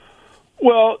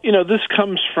 Well, this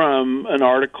comes from an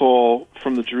article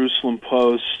from the Jerusalem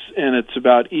Post, and it's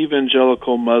about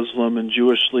evangelical Muslim and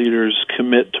Jewish leaders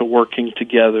commit to working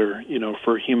together,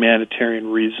 for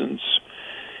humanitarian reasons.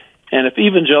 And if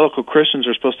evangelical Christians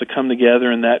are supposed to come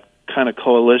together in that kind of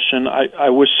coalition, I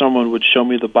wish someone would show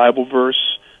me the Bible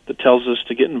verse that tells us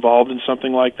to get involved in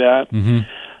something like that.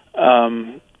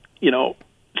 Mm-hmm.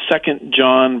 2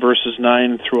 John verses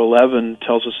 9 through 11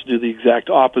 tells us to do the exact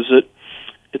opposite.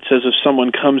 It says if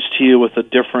someone comes to you with a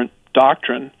different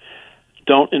doctrine,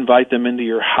 don't invite them into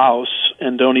your house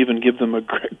and don't even give them a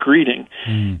greeting.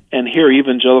 Mm. And here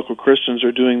evangelical Christians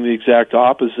are doing the exact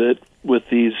opposite with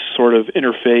these sort of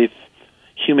interfaith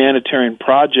humanitarian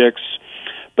projects.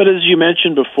 But as you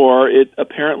mentioned before, it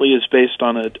apparently is based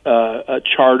on a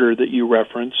charter that you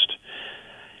referenced.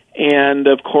 And,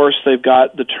 of course, they've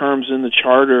got the terms in the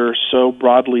charter so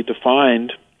broadly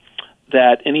defined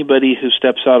that anybody who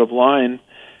steps out of line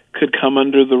could come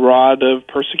under the rod of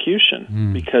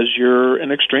persecution because you're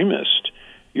an extremist,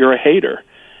 you're a hater.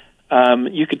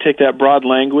 You could take that broad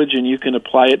language and you can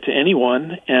apply it to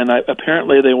anyone, and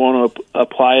apparently they want to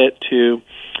apply it to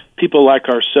people like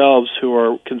ourselves who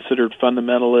are considered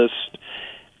fundamentalists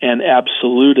and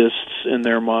absolutists in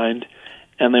their mind,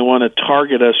 and they want to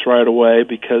target us right away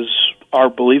because our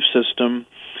belief system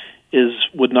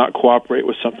would not cooperate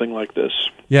with something like this.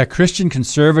 Yeah, Christian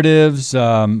conservatives,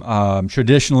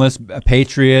 traditionalists,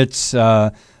 patriots,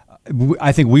 I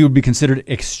think we would be considered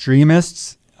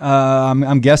extremists,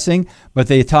 I'm guessing, but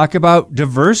they talk about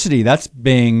diversity. That's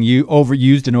being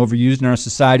overused in our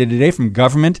society today, from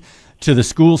government to the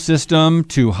school system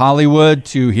to Hollywood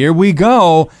to here we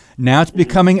go. Now it's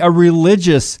becoming a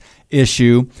religious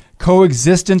issue.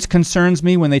 Coexistence concerns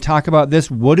me when they talk about this.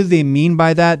 What do they mean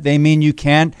by that? They mean you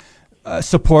can't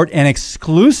support an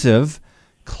exclusive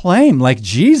claim like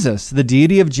Jesus, the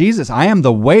deity of Jesus. I am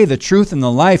the way, the truth, and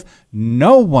the life.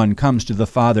 No one comes to the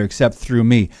Father except through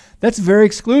me. That's very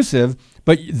exclusive,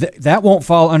 but that won't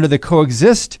fall under the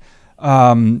coexist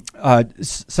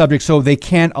subject, so they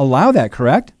can't allow that,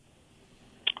 correct?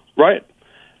 Right.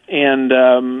 And,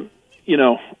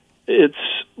 it's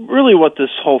really what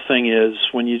this whole thing is,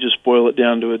 when you just boil it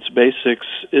down to its basics,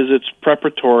 is it's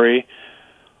preparatory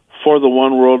for the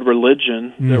one world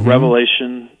religion that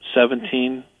Revelation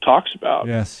 17 talks about.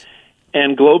 Yes.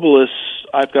 And globalists,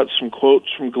 I've got some quotes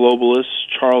from globalists.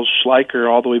 Charles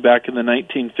Schleicher, all the way back in the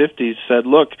 1950s, said,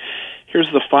 look, here's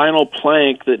the final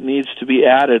plank that needs to be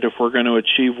added if we're going to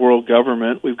achieve world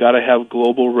government. We've got to have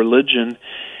global religion.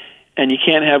 And you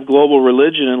can't have global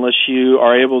religion unless you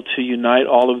are able to unite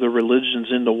all of the religions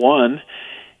into one.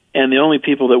 And the only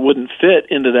people that wouldn't fit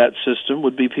into that system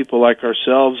would be people like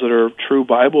ourselves that are true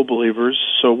Bible believers.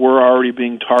 So we're already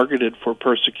being targeted for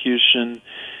persecution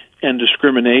and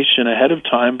discrimination ahead of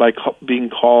time by being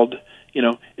called,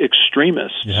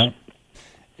 extremists. Yeah.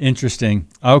 Interesting.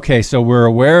 Okay, so we're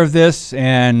aware of this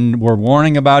and we're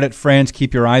warning about it, friends.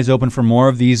 Keep your eyes open for more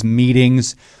of these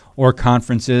meetings or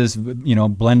conferences,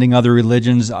 blending other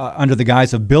religions under the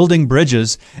guise of building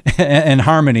bridges and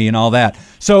harmony and all that.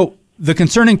 So the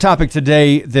concerning topic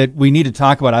today that we need to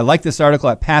talk about, I like this article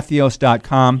at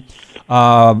patheos.com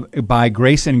by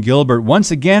Grayson Gilbert. Once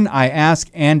again, I ask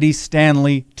Andy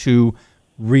Stanley to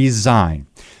resign.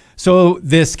 So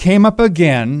this came up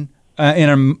again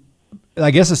in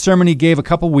a sermon he gave a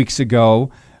couple weeks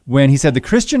ago, when he said the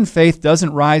Christian faith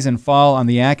doesn't rise and fall on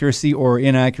the accuracy or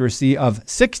inaccuracy of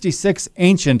 66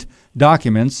 ancient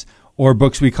documents or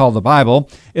books we call the Bible.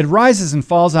 It rises and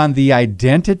falls on the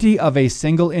identity of a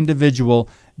single individual,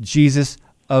 Jesus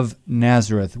of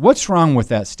Nazareth. What's wrong with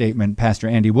that statement, Pastor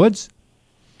Andy Woods?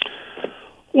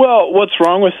 Well, what's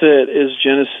wrong with it is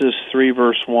Genesis 3,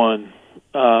 verse 1.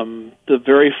 The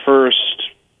very first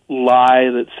lie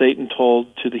that Satan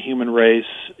told to the human race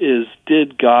is,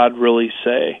 did God really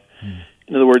say?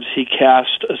 In other words, he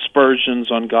cast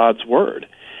aspersions on God's word.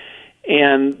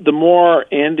 And the more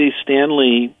Andy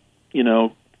Stanley,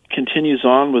 continues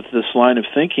on with this line of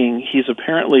thinking, he's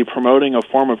apparently promoting a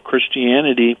form of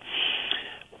Christianity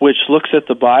which looks at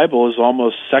the Bible as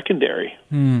almost secondary.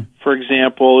 For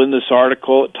example, in this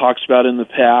article, it talks about in the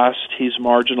past, he's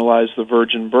marginalized the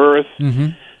virgin birth.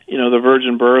 The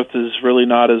virgin birth is really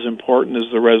not as important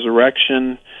as the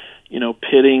resurrection.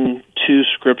 pitting two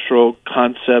scriptural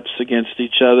concepts against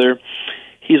each other.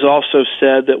 He's also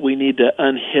said that we need to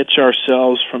unhitch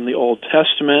ourselves from the Old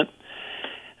Testament.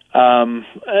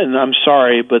 And I'm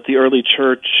sorry, but the early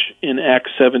church in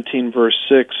Acts 17, verse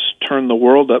 6, turned the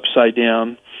world upside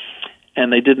down,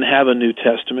 and they didn't have a New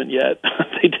Testament yet.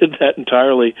 They did that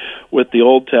entirely with the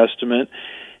Old Testament.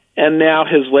 And now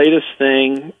his latest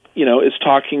thing, is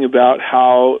talking about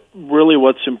how really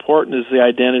what's important is the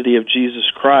identity of Jesus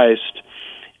Christ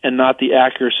and not the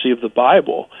accuracy of the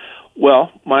Bible.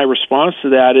 Well, my response to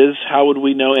that is, how would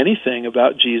we know anything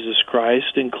about Jesus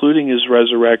Christ, including his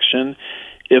resurrection,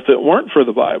 if it weren't for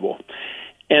the Bible?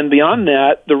 And beyond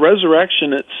that, the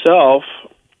resurrection itself,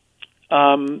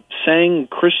 saying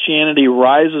Christianity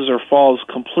rises or falls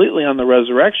completely on the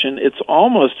resurrection, it's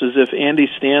almost as if Andy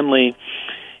Stanley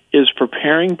is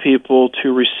preparing people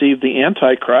to receive the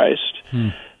Antichrist,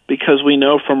 because we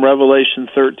know from Revelation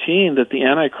 13 that the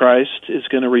Antichrist is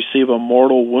going to receive a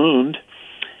mortal wound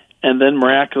and then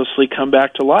miraculously come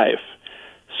back to life.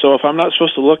 So if I'm not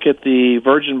supposed to look at the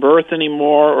virgin birth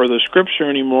anymore or the Scripture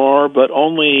anymore, but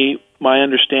only my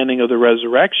understanding of the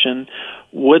resurrection,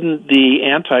 wouldn't the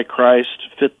Antichrist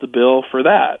fit the bill for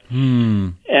that?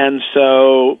 And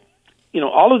so,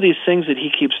 all of these things that he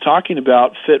keeps talking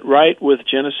about fit right with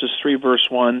Genesis 3, verse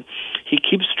 1. He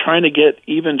keeps trying to get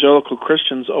evangelical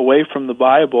Christians away from the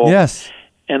Bible. Yes.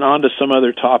 And onto some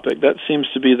other topic. That seems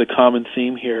to be the common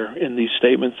theme here in these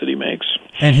statements that he makes.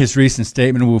 And his recent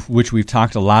statement, which we've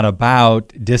talked a lot about,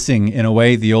 dissing in a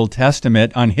way the Old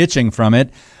Testament, unhitching from it,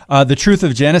 the truth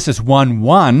of Genesis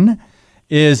 1:1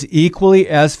 is equally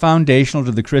as foundational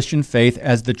to the Christian faith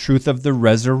as the truth of the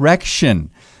resurrection.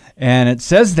 And it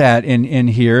says that in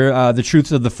here, the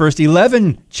truths of the first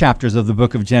 11 chapters of the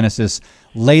book of Genesis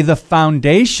lay the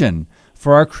foundation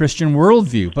for our Christian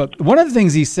worldview. But one of the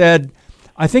things he said,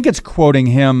 I think it's quoting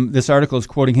him, this article is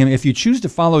quoting him, if you choose to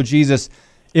follow Jesus,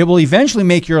 it will eventually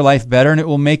make your life better, and it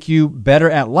will make you better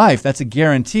at life. That's a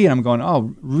guarantee. And I'm going,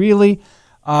 oh, really?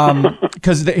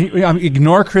 Because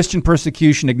ignore Christian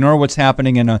persecution, ignore what's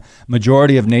happening in a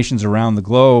majority of nations around the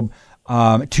globe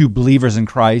to believers in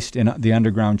Christ, in the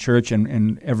underground church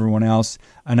and everyone else.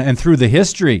 And through the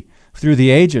history, through the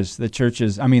ages, the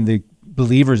churches, the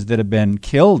believers that have been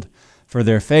killed for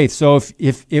their faith. So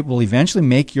if it will eventually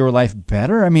make your life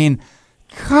better,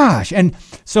 gosh. And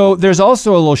so there's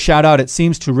also a little shout out, it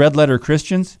seems, to Red Letter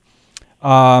Christians.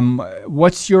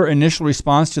 What's your initial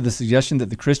response to the suggestion that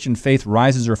the Christian faith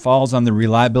rises or falls on the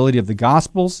reliability of the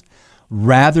Gospels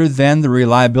rather than the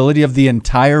reliability of the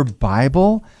entire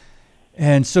Bible?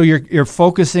 And so you're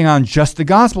focusing on just the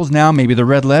Gospels now, maybe the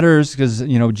red letters, because,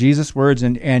 Jesus' words,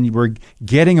 and we're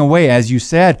getting away, as you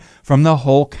said, from the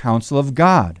whole counsel of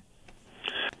God.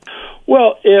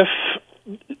 Well, if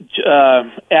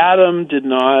Adam did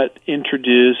not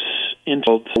introduce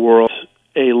into the world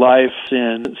a life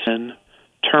sin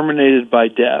terminated by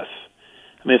death,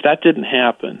 if that didn't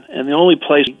happen, and the only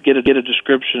place to get a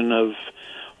description of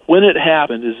when it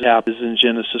happened is in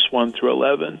Genesis 1 through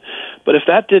 11. But if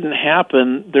that didn't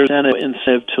happen, there's then an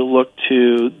incentive to look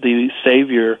to the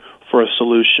Savior for a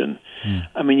solution.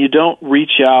 You don't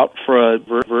reach out for a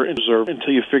reserve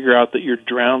until you figure out that you're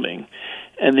drowning.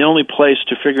 And the only place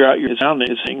to figure out you're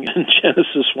drowning is in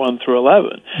Genesis 1 through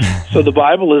 11. So the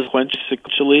Bible is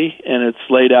sequentially, and it's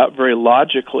laid out very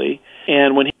logically.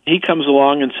 And when he comes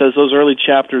along and says those early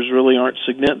chapters really aren't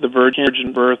significant, the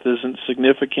virgin birth isn't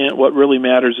significant, what really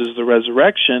matters is the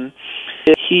resurrection,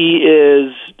 he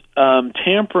is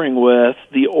tampering with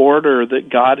the order that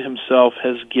God himself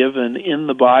has given in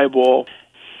the Bible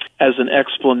as an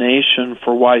explanation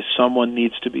for why someone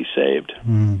needs to be saved.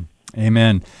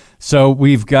 Amen. So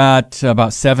we've got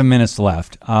about 7 minutes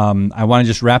left. I want to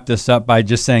just wrap this up by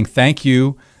just saying thank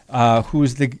you. Who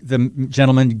is the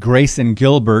gentleman, Grayson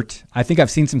Gilbert? I think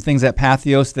I've seen some things at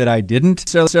Patheos that I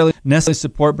didn't necessarily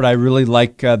support, but I really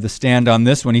like the stand on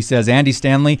this one. He says, Andy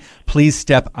Stanley, please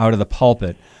step out of the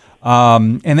pulpit.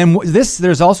 And then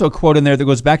there's also a quote in there that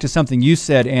goes back to something you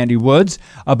said, Andy Woods,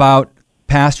 about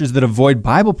pastors that avoid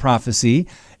Bible prophecy.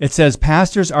 It says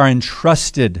pastors are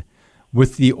entrusted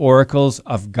with the oracles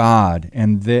of God,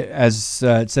 and as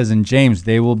it says in James,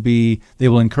 they will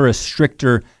incur a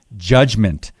stricter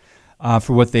judgment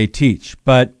for what they teach.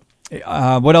 But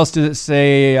what else does it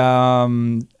say?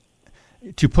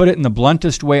 To put it in the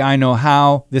bluntest way I know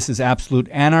how, this is absolute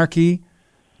anarchy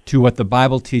to what the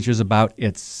Bible teaches about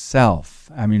itself.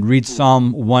 Read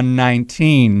Psalm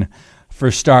 119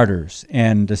 for starters,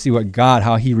 and to see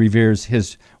how he reveres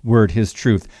his word, his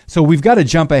truth. So we've got to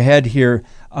jump ahead here,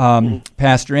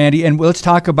 Pastor Andy, and let's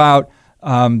talk about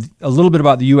a little bit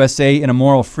about the USA in a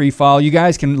moral free fall. You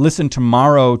guys can listen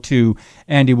tomorrow to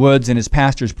Andy Woods and his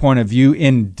pastor's point of view.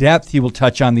 In depth, he will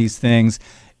touch on these things,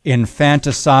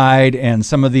 infanticide and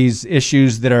some of these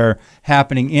issues that are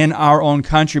happening in our own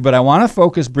country. But I want to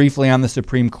focus briefly on the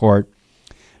Supreme Court.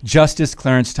 Justice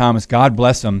Clarence Thomas, God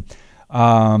bless him,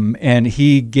 and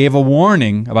he gave a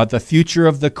warning about the future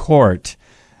of the court,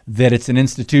 that it's an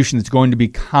institution that's going to be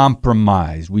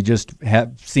compromised. We just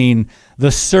have seen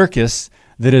the circus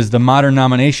that is the modern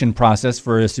nomination process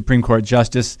for a Supreme Court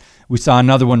justice. We saw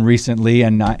another one recently.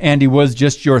 And Andy, was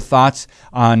just your thoughts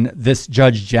on this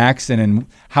Judge Jackson and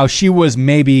how she was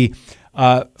maybe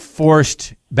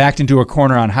backed into a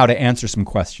corner on how to answer some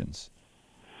questions?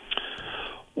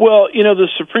 Well, the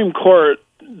Supreme Court,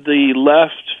 the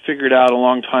left figured out a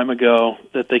long time ago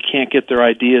that they can't get their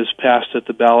ideas passed at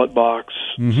the ballot box.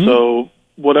 Mm-hmm. So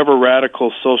whatever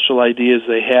radical social ideas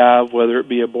they have, whether it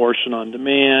be abortion on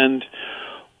demand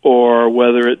or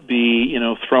whether it be,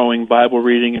 throwing Bible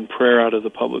reading and prayer out of the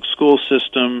public school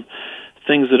system,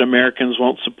 things that Americans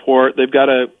won't support, they've got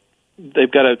to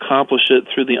accomplish it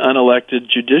through the unelected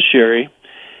judiciary.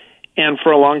 And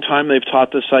for a long time, they've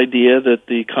taught this idea that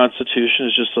the Constitution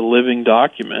is just a living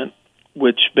document,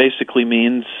 which basically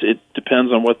means it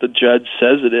depends on what the judge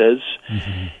says it is.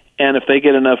 Mm-hmm. And if they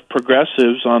get enough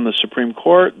progressives on the Supreme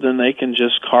Court, then they can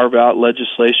just carve out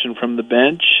legislation from the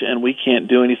bench, and we can't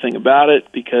do anything about it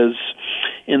because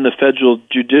in the federal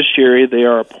judiciary, they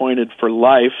are appointed for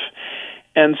life.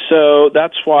 And so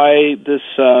that's why this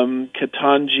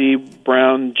Ketanji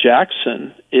Brown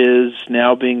Jackson is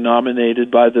now being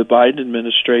nominated by the Biden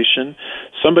administration,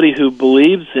 somebody who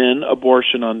believes in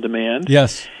abortion on demand.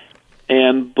 Yes.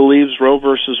 And believes Roe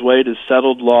versus Wade is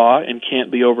settled law and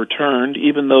can't be overturned,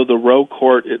 even though the Roe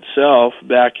court itself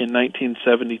back in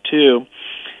 1972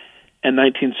 and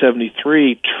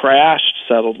 1973 trashed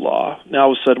settled law. Now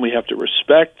all of a sudden we have to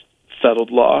respect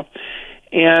settled law.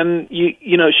 And,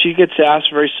 she gets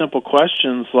asked very simple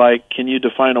questions like, can you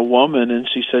define a woman? And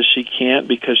she says she can't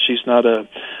because she's not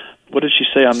what did she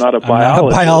say? I'm not a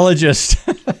biologist.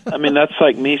 I mean, that's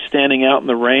like me standing out in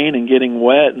the rain and getting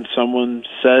wet and someone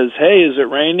says, hey, is it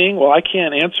raining? Well, I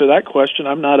can't answer that question.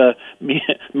 I'm not a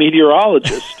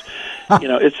meteorologist.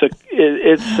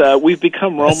 We've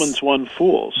become Romans 1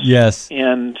 fools. Yes.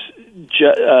 And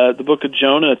the book of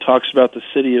Jonah talks about the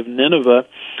city of Nineveh,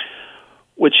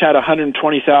 which had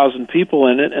 120,000 people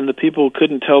in it, and the people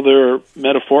couldn't tell their,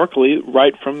 metaphorically,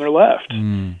 right from their left.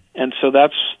 Mm. And so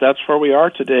that's where we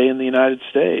are today in the United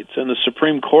States. And the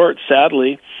Supreme Court,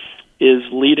 sadly, is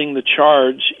leading the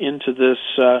charge into this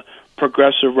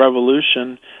progressive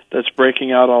revolution that's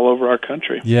breaking out all over our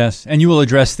country. Yes, and you will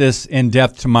address this in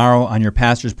depth tomorrow on your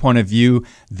pastor's point of view,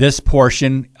 this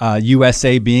portion,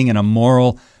 USA being in a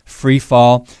moral free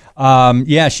fall.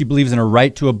 She believes in a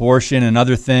right to abortion and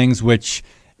other things, which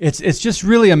it's just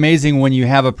really amazing when you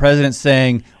have a president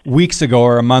saying weeks ago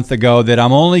or a month ago that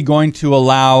I'm only going to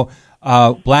allow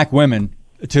black women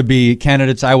to be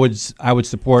candidates I would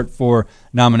support for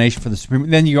nomination for the Supreme.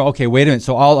 Then you go, okay, wait a minute.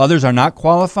 So all others are not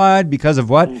qualified because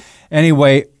of what?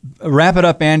 Anyway, wrap it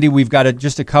up, Andy. We've got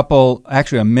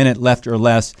a minute left or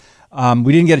less.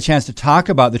 We didn't get a chance to talk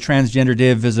about the Transgender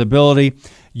Day of Visibility.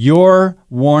 Your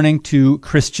warning to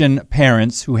Christian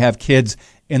parents who have kids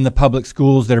in the public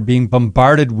schools that are being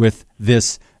bombarded with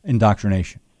this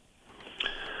indoctrination.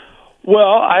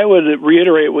 Well, I would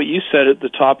reiterate what you said at the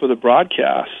top of the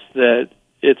broadcast, that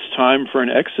it's time for an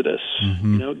exodus.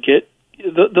 Mm-hmm.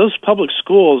 Those public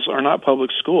schools are not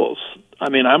public schools. I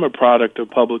mean, I'm a product of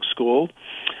public school,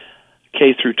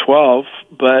 K through 12,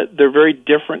 but they're very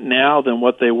different now than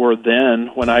what they were then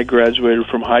when I graduated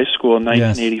from high school in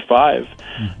 1985. Yes.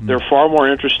 Mm-hmm. They're far more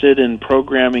interested in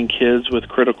programming kids with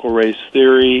critical race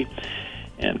theory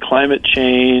and climate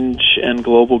change and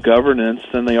global governance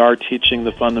than they are teaching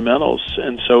the fundamentals.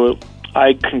 And so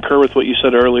I concur with what you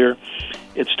said earlier.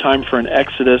 It's time for an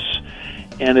exodus,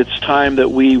 and it's time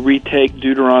that we retake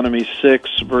Deuteronomy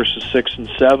 6, verses 6 and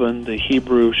 7, the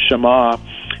Hebrew Shema,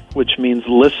 which means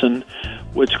listen,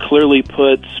 which clearly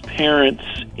puts parents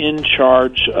in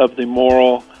charge of the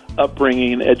moral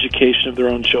upbringing and education of their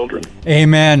own children.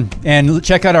 Amen. And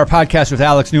check out our podcast with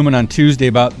Alex Newman on Tuesday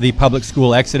about the public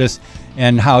school exodus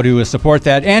and how to support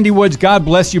that. Andy Woods, God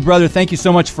bless you, brother. Thank you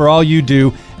so much for all you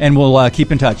do, and we'll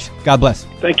keep in touch. God bless.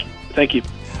 Thank you.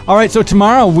 All right, so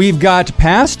tomorrow we've got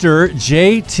Pastor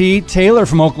J.T. Taylor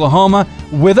from Oklahoma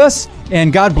with us.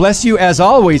 And God bless you. As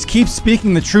always, keep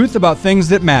speaking the truth about things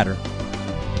that matter.